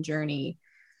healing journey,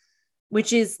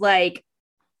 which is like,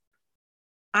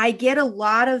 I get a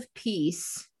lot of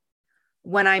peace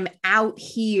when I'm out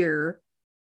here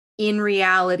in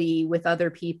reality with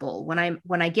other people, when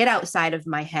I get outside of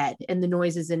my head and the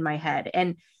noises in my head.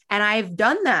 And I've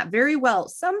done that very well,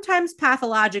 sometimes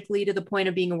pathologically to the point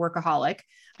of being a workaholic,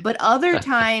 but other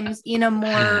times in a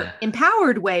more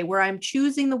empowered way where I'm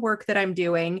choosing the work that I'm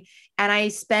doing. And I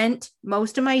spent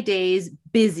most of my days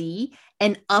busy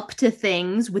and up to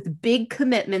things with big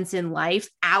commitments in life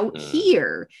out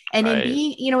here. And in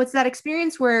being, it's that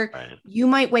experience where you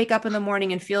might wake up in the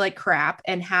morning and feel like crap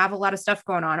and have a lot of stuff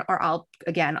going on. Or I'll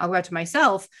go out to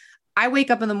myself. I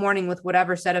wake up in the morning with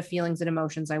whatever set of feelings and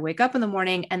emotions. I wake up in the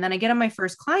morning and then I get on my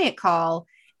first client call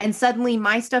and suddenly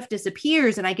my stuff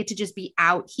disappears and I get to just be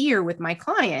out here with my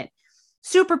client.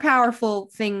 Super powerful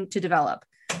thing to develop.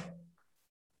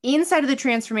 Inside of the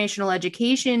transformational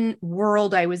education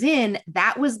world I was in,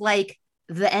 that was like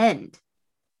the end.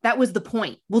 That was the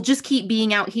point. We'll just keep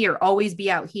being out here, always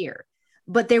be out here.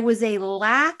 But there was a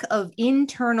lack of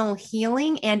internal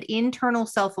healing and internal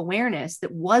self-awareness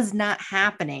that was not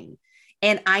happening.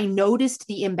 And I noticed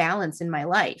the imbalance in my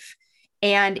life.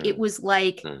 And it was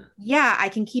like, yeah, I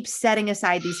can keep setting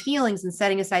aside these feelings and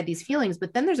setting aside these feelings.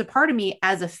 But then there's a part of me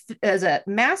as a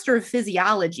master of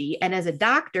physiology and as a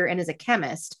doctor and as a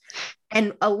chemist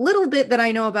and a little bit that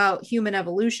I know about human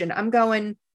evolution, I'm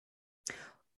going,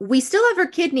 we still have our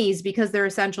kidneys because they're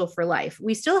essential for life.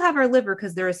 We still have our liver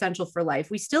because they're essential for life.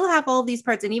 We still have all these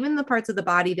parts and even the parts of the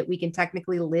body that we can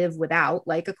technically live without,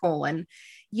 like a colon.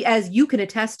 As you can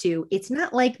attest to, it's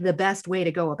not like the best way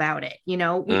to go about it.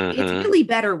 It's really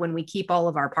better when we keep all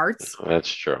of our parts. That's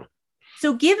true.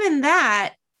 So given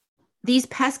that, these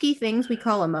pesky things we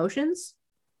call emotions,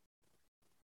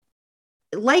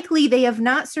 likely they have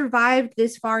not survived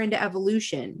this far into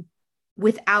evolution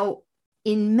without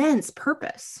immense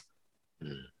purpose.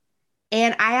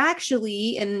 And I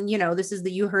actually, and this is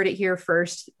you heard it here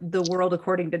first, the world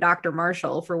according to Dr.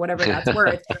 Marshall, for whatever that's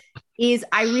worth, is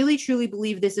I really truly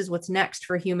believe this is what's next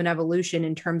for human evolution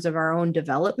in terms of our own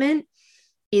development,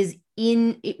 is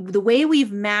the way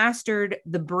we've mastered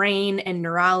the brain and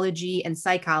neurology and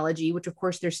psychology, which of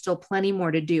course there's still plenty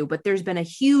more to do, but there's been a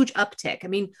huge uptick. I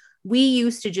mean, we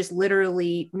used to just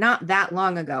literally not that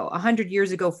long ago, 100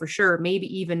 years ago for sure,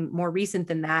 maybe even more recent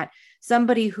than that,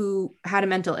 somebody who had a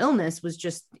mental illness was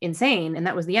just insane. And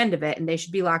that was the end of it. And they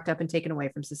should be locked up and taken away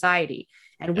from society.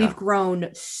 And we've grown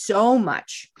so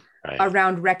much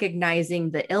around recognizing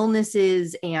the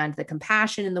illnesses and the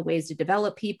compassion and the ways to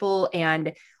develop people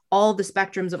and all the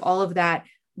spectrums of all of that.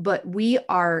 But we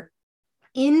are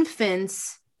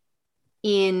infants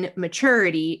in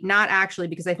maturity, not actually,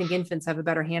 because I think infants have a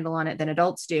better handle on it than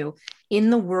adults do,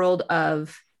 in the world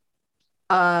of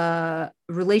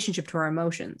relationship to our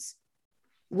emotions,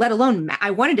 let alone,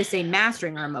 I wanted to say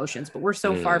mastering our emotions, but we're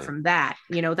so far from that,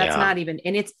 that's not even,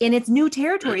 and it's new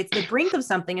territory. It's the brink of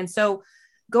something. And so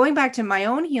going back to my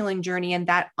own healing journey and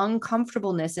that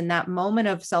uncomfortableness and that moment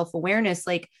of self-awareness,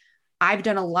 like I've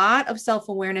done a lot of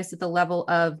self-awareness at the level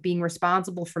of being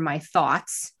responsible for my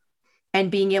thoughts and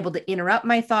being able to interrupt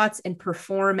my thoughts and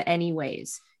perform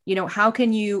anyways. How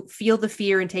can you feel the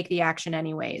fear and take the action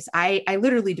anyways? I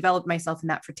literally developed myself in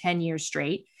that for 10 years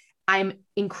straight. I'm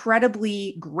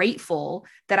incredibly grateful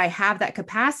that I have that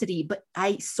capacity, but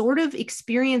I sort of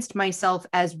experienced myself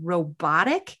as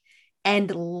robotic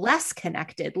and less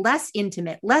connected, less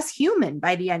intimate, less human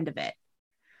by the end of it.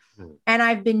 And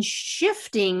I've been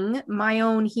shifting my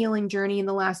own healing journey in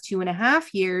the last 2.5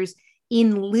 years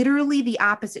in literally the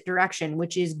opposite direction,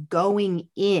 which is going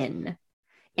in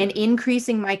and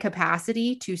increasing my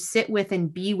capacity to sit with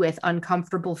and be with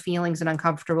uncomfortable feelings and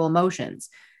uncomfortable emotions.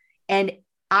 And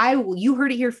you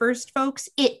heard it here first, folks.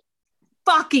 It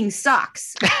fucking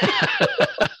sucks.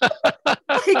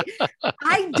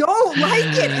 I don't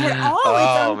like it at all.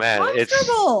 Oh man,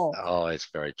 it's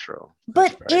very true.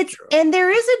 But and there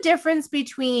is a difference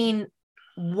between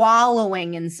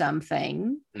wallowing in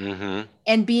something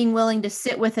and being willing to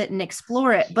sit with it and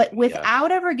explore it, but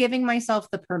without ever giving myself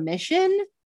the permission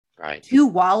to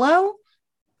wallow.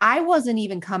 I wasn't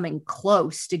even coming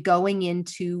close to going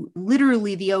into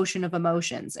literally the ocean of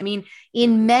emotions. I mean,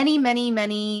 in many, many,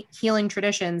 many healing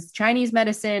traditions, Chinese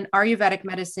medicine, Ayurvedic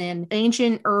medicine,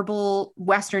 ancient herbal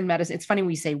Western medicine. It's funny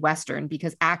we say Western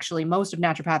because actually most of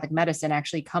naturopathic medicine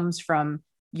actually comes from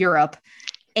Europe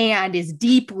and is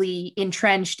deeply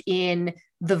entrenched in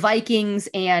the Vikings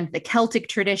and the Celtic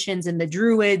traditions and the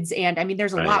Druids. And I mean,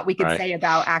 there's a lot we could say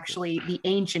about actually the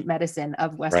ancient medicine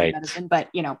of Western medicine, but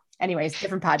anyways,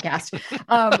 different podcast.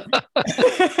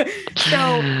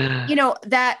 So,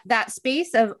 that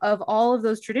space of all of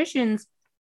those traditions,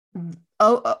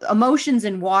 emotions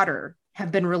and water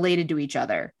have been related to each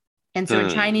other. And so in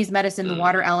Chinese medicine, the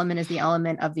water element is the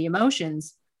element of the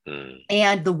emotions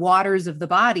and the waters of the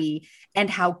body, and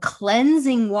how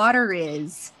cleansing water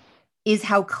is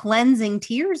how cleansing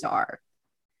tears are.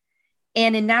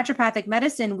 And in naturopathic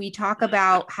medicine, we talk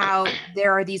about how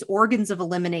there are these organs of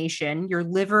elimination. Your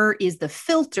liver is the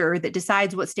filter that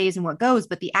decides what stays and what goes,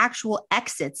 but the actual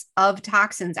exits of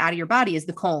toxins out of your body is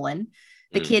the colon,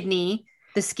 the kidney,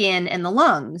 the skin, and the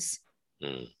lungs,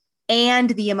 and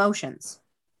the emotions.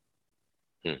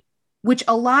 Which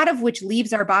a lot of which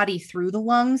leaves our body through the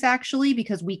lungs, actually,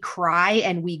 because we cry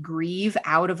and we grieve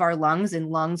out of our lungs,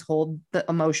 and lungs hold the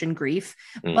emotion grief.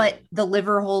 But the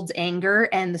liver holds anger,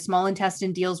 and the small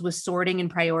intestine deals with sorting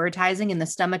and prioritizing, and the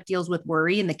stomach deals with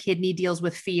worry, and the kidney deals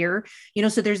with fear.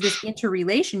 So there's this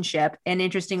interrelationship. And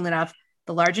interestingly enough,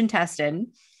 the large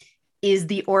intestine is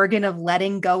the organ of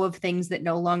letting go of things that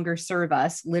no longer serve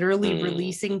us, literally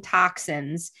releasing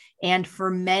toxins. And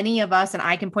for many of us, and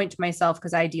I can point to myself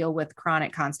because I deal with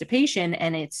chronic constipation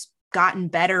and it's gotten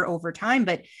better over time,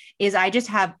 but I just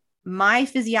have my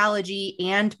physiology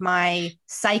and my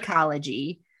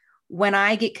psychology. When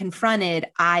I get confronted,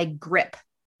 I grip,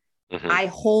 I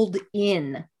hold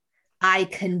in, I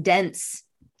condense.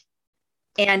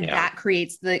 And that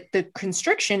creates the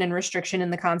constriction and restriction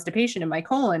and the constipation in my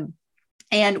colon.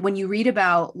 And when you read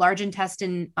about large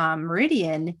intestine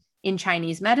meridian in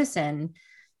Chinese medicine,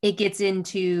 it gets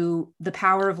into the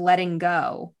power of letting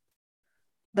go,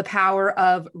 the power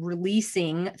of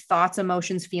releasing thoughts,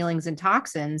 emotions, feelings, and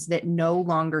toxins that no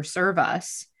longer serve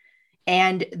us,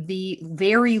 and the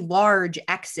very large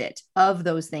exit of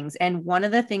those things. And one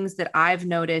of the things that I've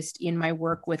noticed in my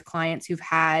work with clients who've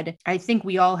had, I think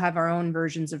we all have our own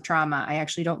versions of trauma. I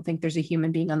actually don't think there's a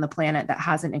human being on the planet that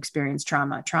hasn't experienced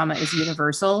trauma. Trauma is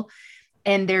universal.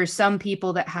 And there's some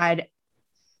people that had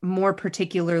more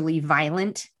particularly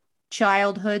violent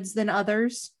childhoods than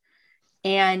others.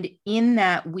 And in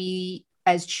that, we,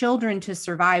 as children, to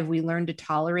survive, we learn to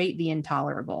tolerate the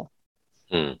intolerable.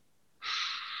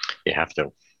 You have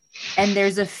to. And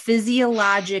there's a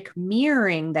physiologic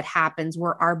mirroring that happens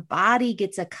where our body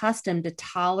gets accustomed to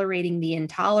tolerating the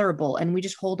intolerable. And we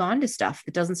just hold on to stuff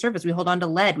that doesn't serve us. We hold on to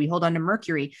lead. We hold on to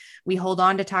mercury. We hold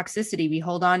on to toxicity. We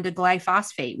hold on to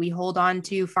glyphosate. We hold on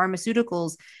to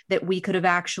pharmaceuticals that we could have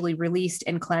actually released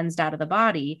and cleansed out of the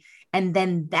body. And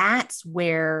then that's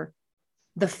where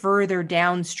the further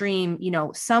downstream,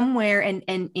 somewhere, and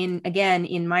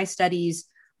in my studies,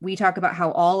 we talk about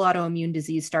how all autoimmune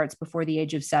disease starts before the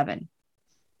age of 7.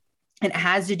 And it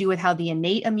has to do with how the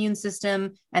innate immune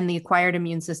system and the acquired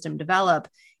immune system develop.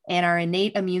 And our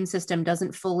innate immune system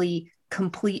doesn't fully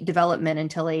complete development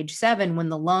until age 7, when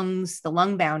the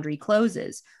lung boundary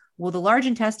closes. Well, the large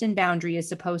intestine boundary is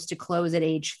supposed to close at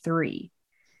age 3.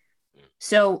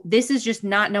 So this is just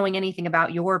not knowing anything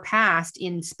about your past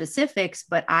in specifics,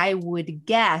 but I would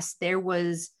guess there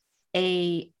was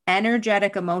a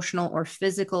energetic, emotional, or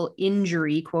physical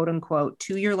injury, quote unquote,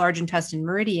 to your large intestine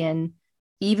meridian,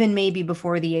 even maybe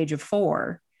before the age of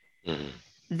 4.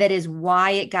 That is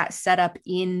why it got set up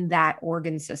in that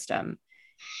organ system.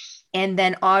 And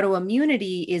then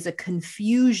autoimmunity is a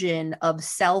confusion of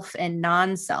self and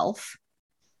non-self,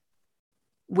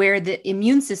 where the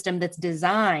immune system that's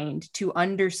designed to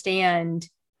understand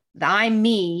that I'm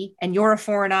me and you're a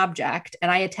foreign object, and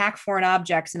I attack foreign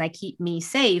objects and I keep me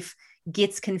safe,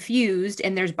 gets confused.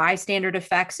 And there's bystander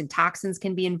effects, and toxins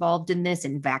can be involved in this,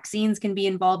 and vaccines can be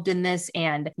involved in this,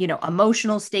 and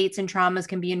emotional states and traumas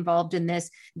can be involved in this,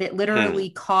 that literally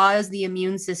cause the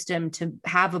immune system to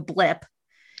have a blip,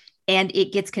 and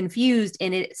it gets confused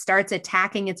and it starts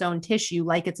attacking its own tissue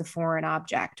like it's a foreign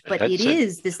object. But it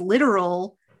is this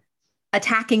literal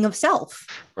attacking of self.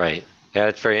 Right. Yeah,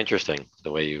 it's very interesting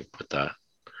the way you put that.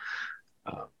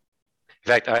 In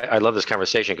fact, I love this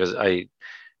conversation because I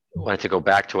wanted to go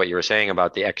back to what you were saying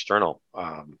about the external.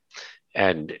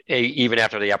 And even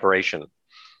after the operation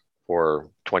for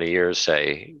 20 years,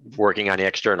 say, working on the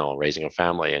external, raising a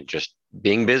family and just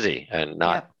being busy and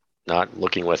not not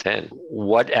looking within.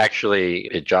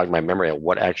 It jogged my memory of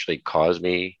what actually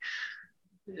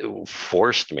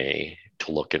forced me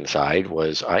to look inside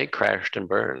was I crashed and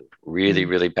burned really,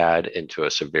 really bad into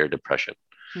a severe depression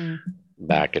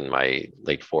back in my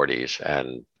late 40s.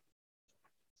 And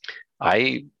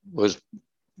I was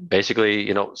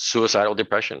basically, suicidal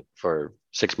depression for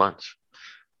 6 months,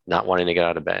 not wanting to get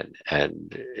out of bed.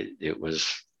 And it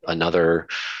was another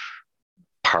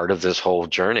part of this whole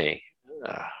journey.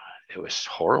 It was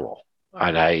horrible.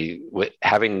 And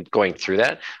going through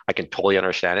that, I can totally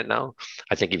understand it now.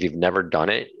 I think if you've never done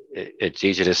it, it's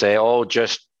easy to say, oh,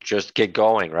 just get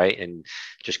going, right? And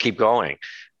just keep going.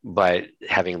 But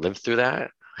having lived through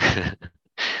that,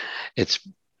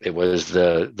 it was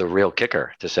the real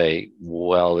kicker to say,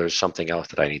 well, there's something else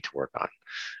that I need to work on.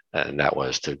 And that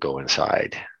was to go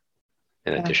inside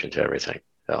in addition to everything.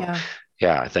 So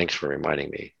thanks for reminding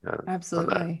me.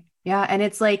 Absolutely. Yeah. And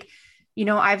it's like,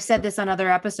 I've said this on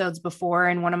other episodes before,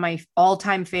 and one of my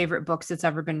all-time favorite books that's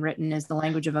ever been written is The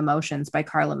Language of Emotions by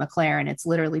Carla McLaren. It's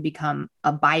literally become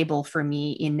a Bible for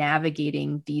me in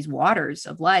navigating these waters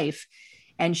of life.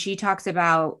 And she talks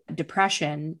about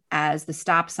depression as the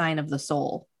stop sign of the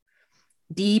soul.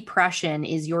 Depression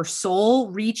is your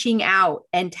soul reaching out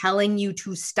and telling you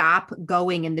to stop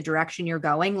going in the direction you're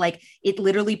going. Like it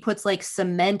literally puts like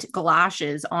cement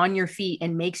galoshes on your feet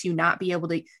and makes you not be able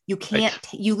to,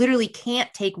 you literally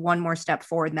can't take one more step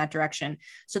forward in that direction.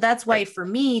 So that's why for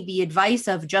me, the advice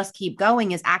of just keep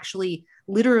going is actually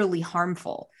literally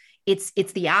harmful. It's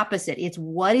the opposite. It's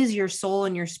what is your soul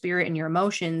and your spirit and your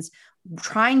emotions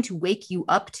trying to wake you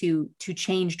up to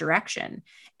change direction.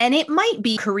 And it might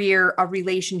be career, a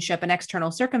relationship, an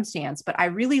external circumstance, but I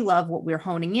really love what we're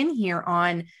honing in here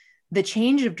on. The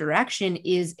change of direction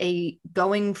is a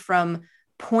going from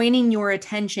pointing your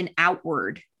attention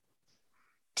outward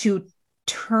to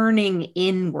turning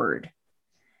inward.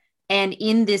 And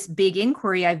in this big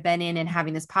inquiry I've been in and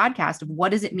having this podcast of what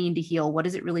does it mean to heal? What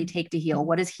does it really take to heal?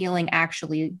 What does healing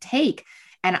actually take?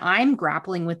 And I'm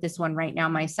grappling with this one right now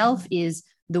myself, is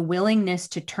the willingness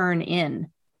to turn in,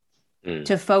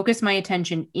 to focus my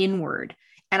attention inward.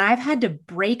 And I've had to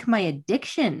break my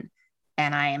addiction,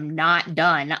 and I am not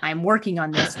done. I'm working on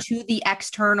this to the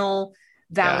external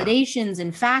validations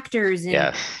and factors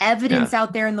and evidence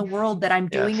out there in the world that I'm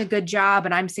doing a good job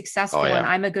and I'm successful and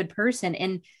I'm a good person.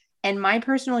 And my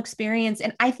personal experience,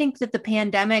 and I think that the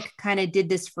pandemic kind of did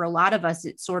this for a lot of us.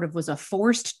 It sort of was a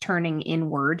forced turning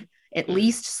inward, at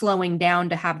least slowing down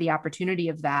to have the opportunity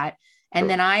of that. And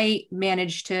then I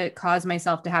managed to cause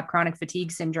myself to have chronic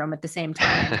fatigue syndrome at the same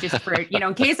time, just for,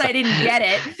 in case I didn't get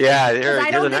it. Yeah.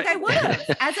 I don't think I would have.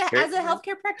 As a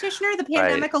healthcare practitioner, the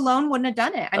pandemic alone wouldn't have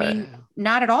done it. I mean,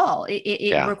 not at all.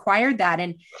 It required that.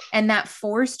 And that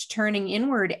forced turning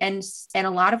inward. And a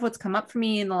lot of what's come up for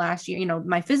me in the last year,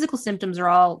 my physical symptoms are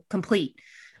all complete.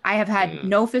 I have had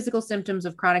no physical symptoms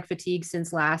of chronic fatigue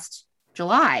since last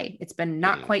July. It's been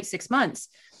not quite 6 months.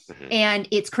 And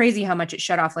it's crazy how much it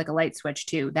shut off like a light switch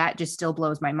too. That just still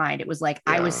blows my mind. It was like,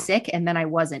 I was sick and then I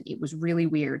wasn't. It was really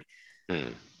weird.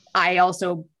 I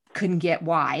also couldn't get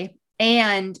why.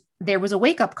 And there was a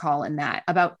wake-up call in that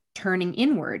about turning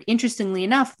inward. Interestingly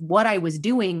enough, what I was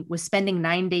doing was spending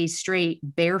 9 days straight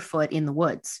barefoot in the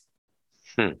woods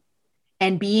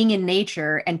and being in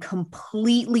nature and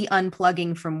completely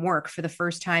unplugging from work for the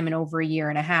first time in over a year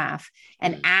and a half,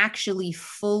 and actually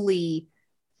fully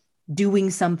doing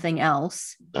something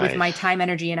else with my time,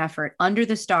 energy, and effort under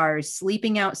the stars,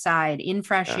 sleeping outside in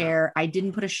fresh air. I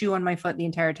didn't put a shoe on my foot the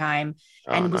entire time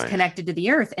and was connected to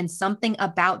the earth. And something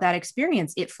about that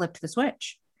experience, it flipped the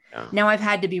switch. Now I've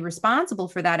had to be responsible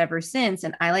for that ever since.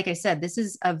 And like I said, this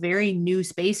is a very new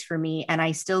space for me. And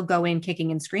I still go in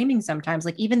kicking and screaming sometimes.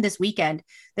 Like even this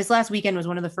last weekend was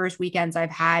one of the first weekends I've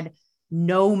had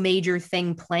no major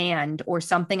thing planned or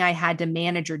something I had to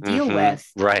manage or deal with.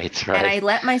 Right. And I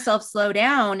let myself slow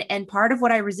down. And part of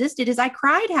what I resisted is I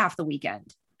cried half the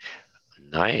weekend.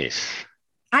 Nice.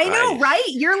 I know, right?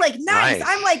 You're like, nice.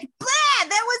 I'm like, blah,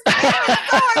 that was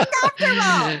so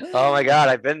uncomfortable. Oh my God,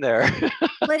 I've been there.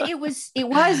 But it was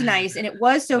nice. And it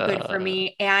was so good for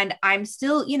me. And I'm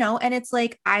still, and it's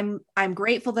like, I'm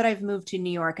grateful that I've moved to New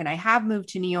York, and I have moved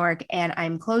to New York, and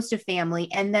I'm close to family.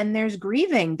 And then there's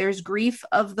grieving. There's grief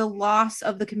of the loss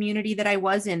of the community that I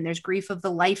was in. There's grief of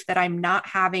the life that I'm not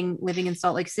having living in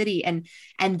Salt Lake City. And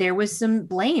there was some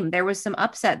blame. There was some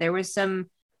upset. There was some,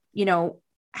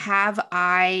 have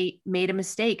I made a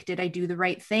mistake? Did I do the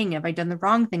right thing? Have I done the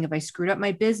wrong thing? Have I screwed up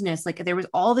my business? Like there was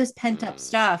all this pent up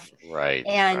stuff. Right.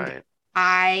 And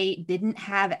I didn't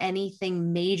have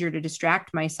anything major to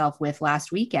distract myself with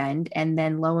last weekend. And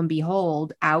then lo and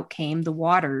behold, out came the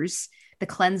waters the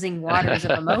cleansing waters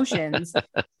of emotions.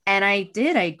 And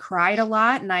I cried a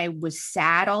lot, and I was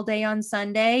sad all day on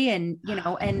Sunday. And,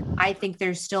 and I think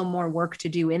there's still more work to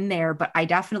do in there, but I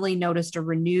definitely noticed a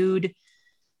renewed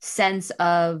sense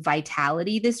of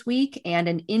vitality this week and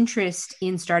an interest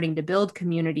in starting to build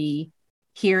community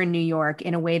here in New York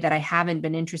in a way that I haven't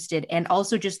been interested. And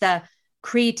also just the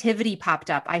creativity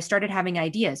popped up. I started having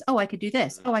ideas. Oh, I could do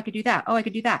this. Oh, I could do that. Oh, I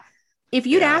could do that. If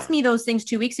you'd asked me those things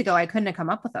 2 weeks ago, I couldn't have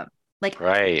come up with them. Like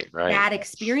right. that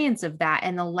experience of that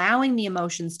and allowing the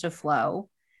emotions to flow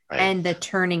and the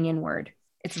turning inward.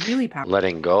 It's really powerful.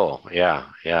 Letting go. Yeah.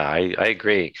 I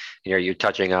agree. You're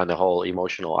touching on the whole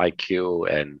emotional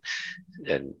IQ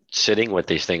and sitting with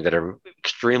these things that are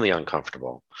extremely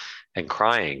uncomfortable and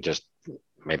crying just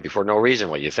maybe for no reason,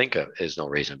 what you think of is no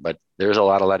reason, but there's a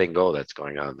lot of letting go that's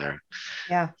going on there.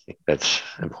 Yeah. I think that's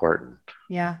important.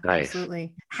 Yeah, nice.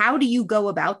 Absolutely. How do you go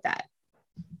about that?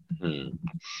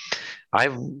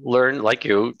 I've learned, like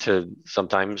you, to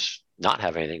sometimes not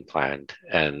have anything planned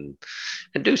and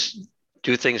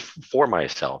do things for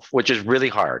myself, which is really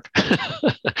hard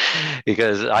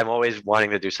because I'm always wanting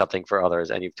to do something for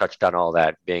others. And you've touched on all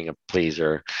that, being a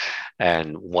pleaser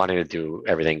and wanting to do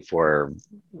everything for,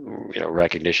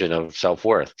 recognition of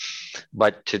self-worth.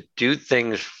 But to do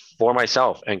things for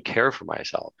myself and care for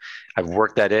myself, I've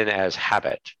worked that in as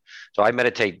habit. So I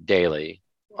meditate daily,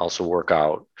 also work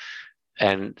out,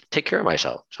 and take care of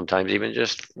myself. Sometimes even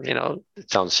just,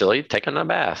 it sounds silly, taking a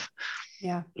bath.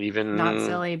 Yeah. Even not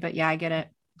silly, but yeah, I get it.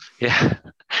 Yeah.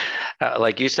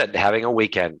 Like you said, having a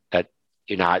weekend that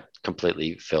you're not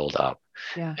completely filled up.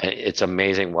 Yeah. It's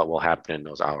amazing what will happen in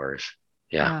those hours.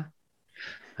 Yeah.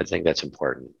 I think that's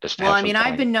important.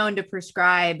 I've been known to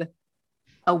prescribe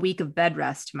a week of bed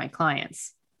rest to my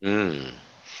clients.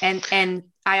 And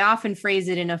I often phrase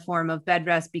it in a form of bed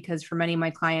rest because for many of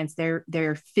my clients,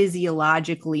 they're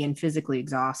physiologically and physically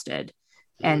exhausted.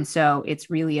 And so it's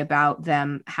really about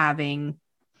them having,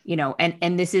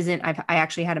 and this isn't, I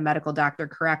actually had a medical doctor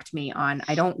correct me on,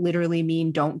 I don't literally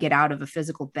mean don't get out of a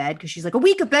physical bed. Cause she's like, a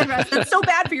week of bed rest, that's so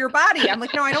bad for your body. I'm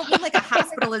like, no, I don't mean like a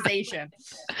hospitalization,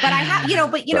 but I have,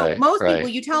 most people,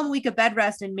 you tell them a week of bed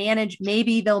rest and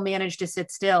maybe they'll manage to sit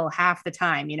still half the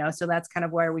time, so that's kind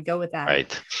of where we go with that.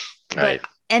 Right.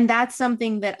 And that's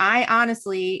something that I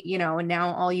honestly, and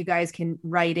now all you guys can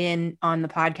write in on the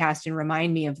podcast and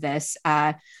remind me of this.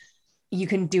 You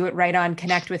can do it right on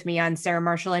connect with me on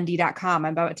sarahmarshallnd.com.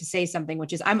 I'm about to say something,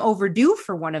 which is I'm overdue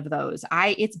for one of those.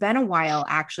 It's been a while,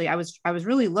 actually. I was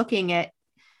really looking at,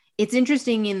 it's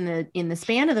interesting in the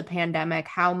span of the pandemic,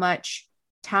 how much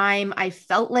time I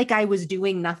felt like I was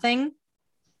doing nothing,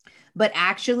 but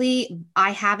actually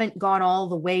I haven't gone all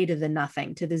the way to the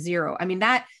nothing, to the zero. I mean,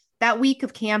 that week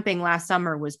of camping last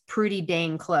summer was pretty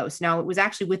dang close. Now it was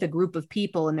actually with a group of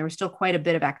people and there was still quite a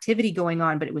bit of activity going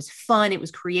on, but it was fun. It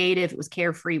was creative. It was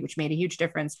carefree, which made a huge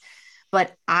difference.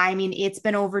 But it's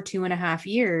been over 2.5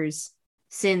 years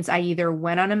since I either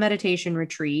went on a meditation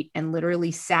retreat and literally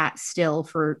sat still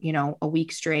for, a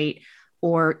week straight,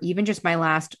 or even just my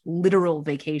last literal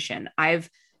vacation. I've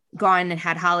gone and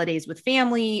had holidays with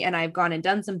family and I've gone and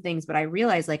done some things, but I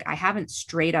realized I haven't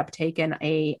straight up taken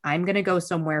I'm going to go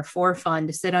somewhere for fun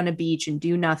to sit on a beach and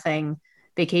do nothing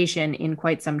vacation in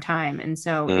quite some time. And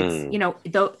so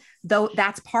it's, though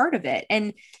that's part of it.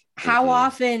 And how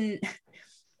often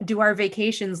do our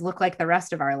vacations look like the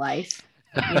rest of our life?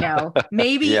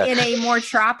 Maybe in a more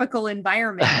tropical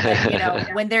environment,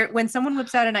 but, when someone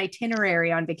whips out an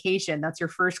itinerary on vacation, that's your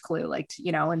first clue,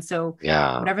 and so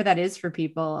whatever that is for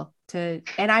people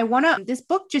this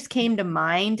book just came to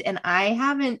mind and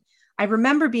I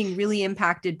remember being really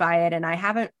impacted by it. And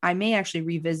I may actually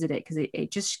revisit it because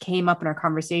it just came up in our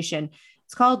conversation.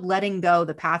 It's called Letting Go,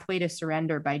 The Pathway to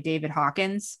Surrender by David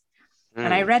Hawkins.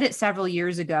 And I read it several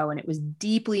years ago and it was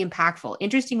deeply impactful.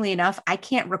 Interestingly enough, I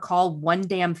can't recall one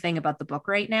damn thing about the book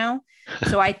right now.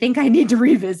 So I think I need to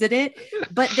revisit it,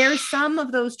 but there's some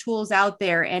of those tools out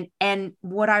there. And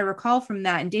what I recall from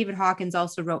that, and David Hawkins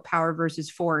also wrote Power versus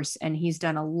Force, and he's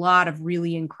done a lot of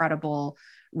really incredible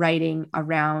writing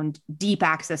around deep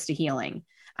access to healing.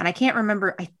 And I can't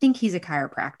remember, I think he's a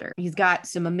chiropractor. He's got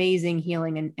some amazing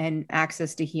healing and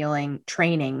access to healing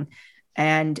training.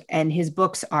 And his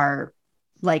books are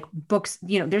books,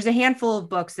 there's a handful of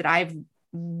books that I've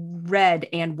read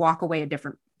and walk away a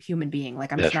different human being.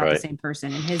 I'm just not the same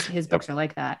person. And his books are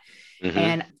like that. Mm-hmm.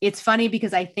 And it's funny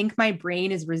because I think my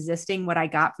brain is resisting what I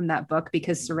got from that book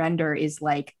because surrender is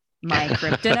my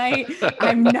kryptonite.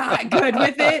 I'm not good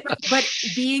with it, but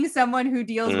being someone who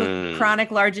deals with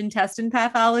chronic large intestine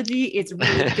pathology, it's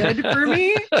really good for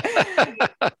me.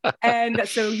 And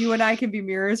so you and I can be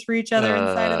mirrors for each other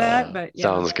inside of that. But yeah.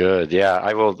 Sounds good. Yeah,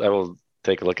 I will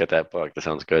take a look at that book. That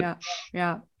sounds good. Yeah.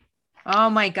 Yeah.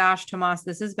 Oh my gosh, Tomas,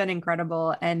 this has been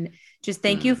incredible. And just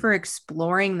thank you for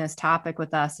exploring this topic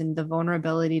with us and the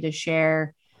vulnerability to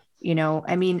share.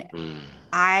 I mean,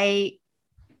 I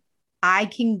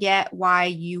can get why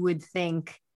you would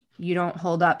think you don't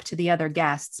hold up to the other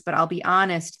guests, but I'll be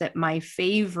honest that my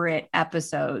favorite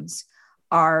episodes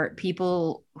are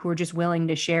people who are just willing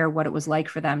to share what it was like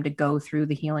for them to go through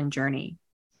the healing journey.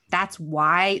 That's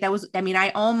why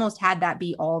I almost had that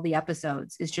be all the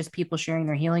episodes, is just people sharing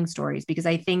their healing stories, because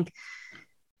I think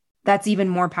that's even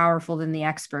more powerful than the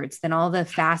experts, than all the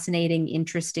fascinating,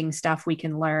 interesting stuff we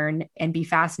can learn and be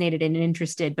fascinated and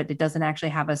interested, but it doesn't actually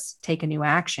have us take a new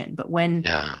action. But when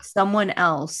someone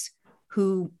else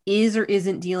who is or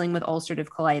isn't dealing with ulcerative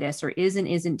colitis or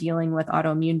isn't dealing with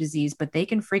autoimmune disease, but they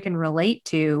can freaking relate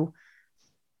to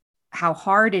how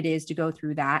hard it is to go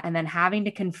through that, and then having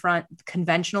to confront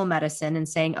conventional medicine and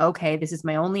saying, okay, this is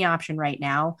my only option right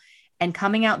now, and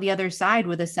coming out the other side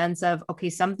with a sense of, okay,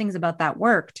 some things about that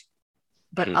worked,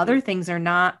 but other things are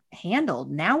not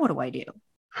handled. Now what do I do?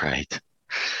 Right.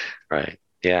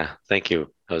 Yeah. Thank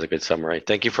you. That was a good summary.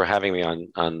 Thank you for having me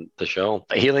on the show.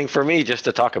 Healing for me, just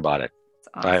to talk about it.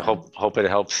 Awesome. I hope it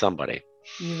helps somebody.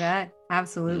 You bet.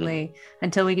 Absolutely.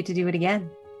 Until we get to do it again.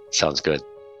 Sounds good.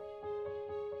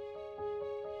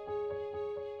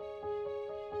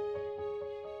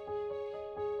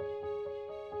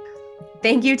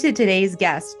 Thank you to today's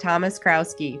guest, Thomas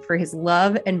Krowski, for his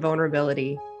love and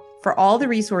vulnerability. For all the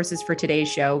resources for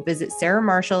today's show, visit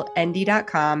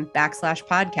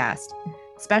sarahmarshallnd.com/podcast.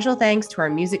 Special thanks to our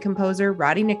music composer,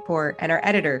 Roddy Nickport, and our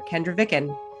editor, Kendra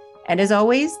Vicken. And as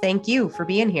always, thank you for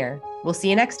being here. We'll see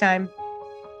you next time.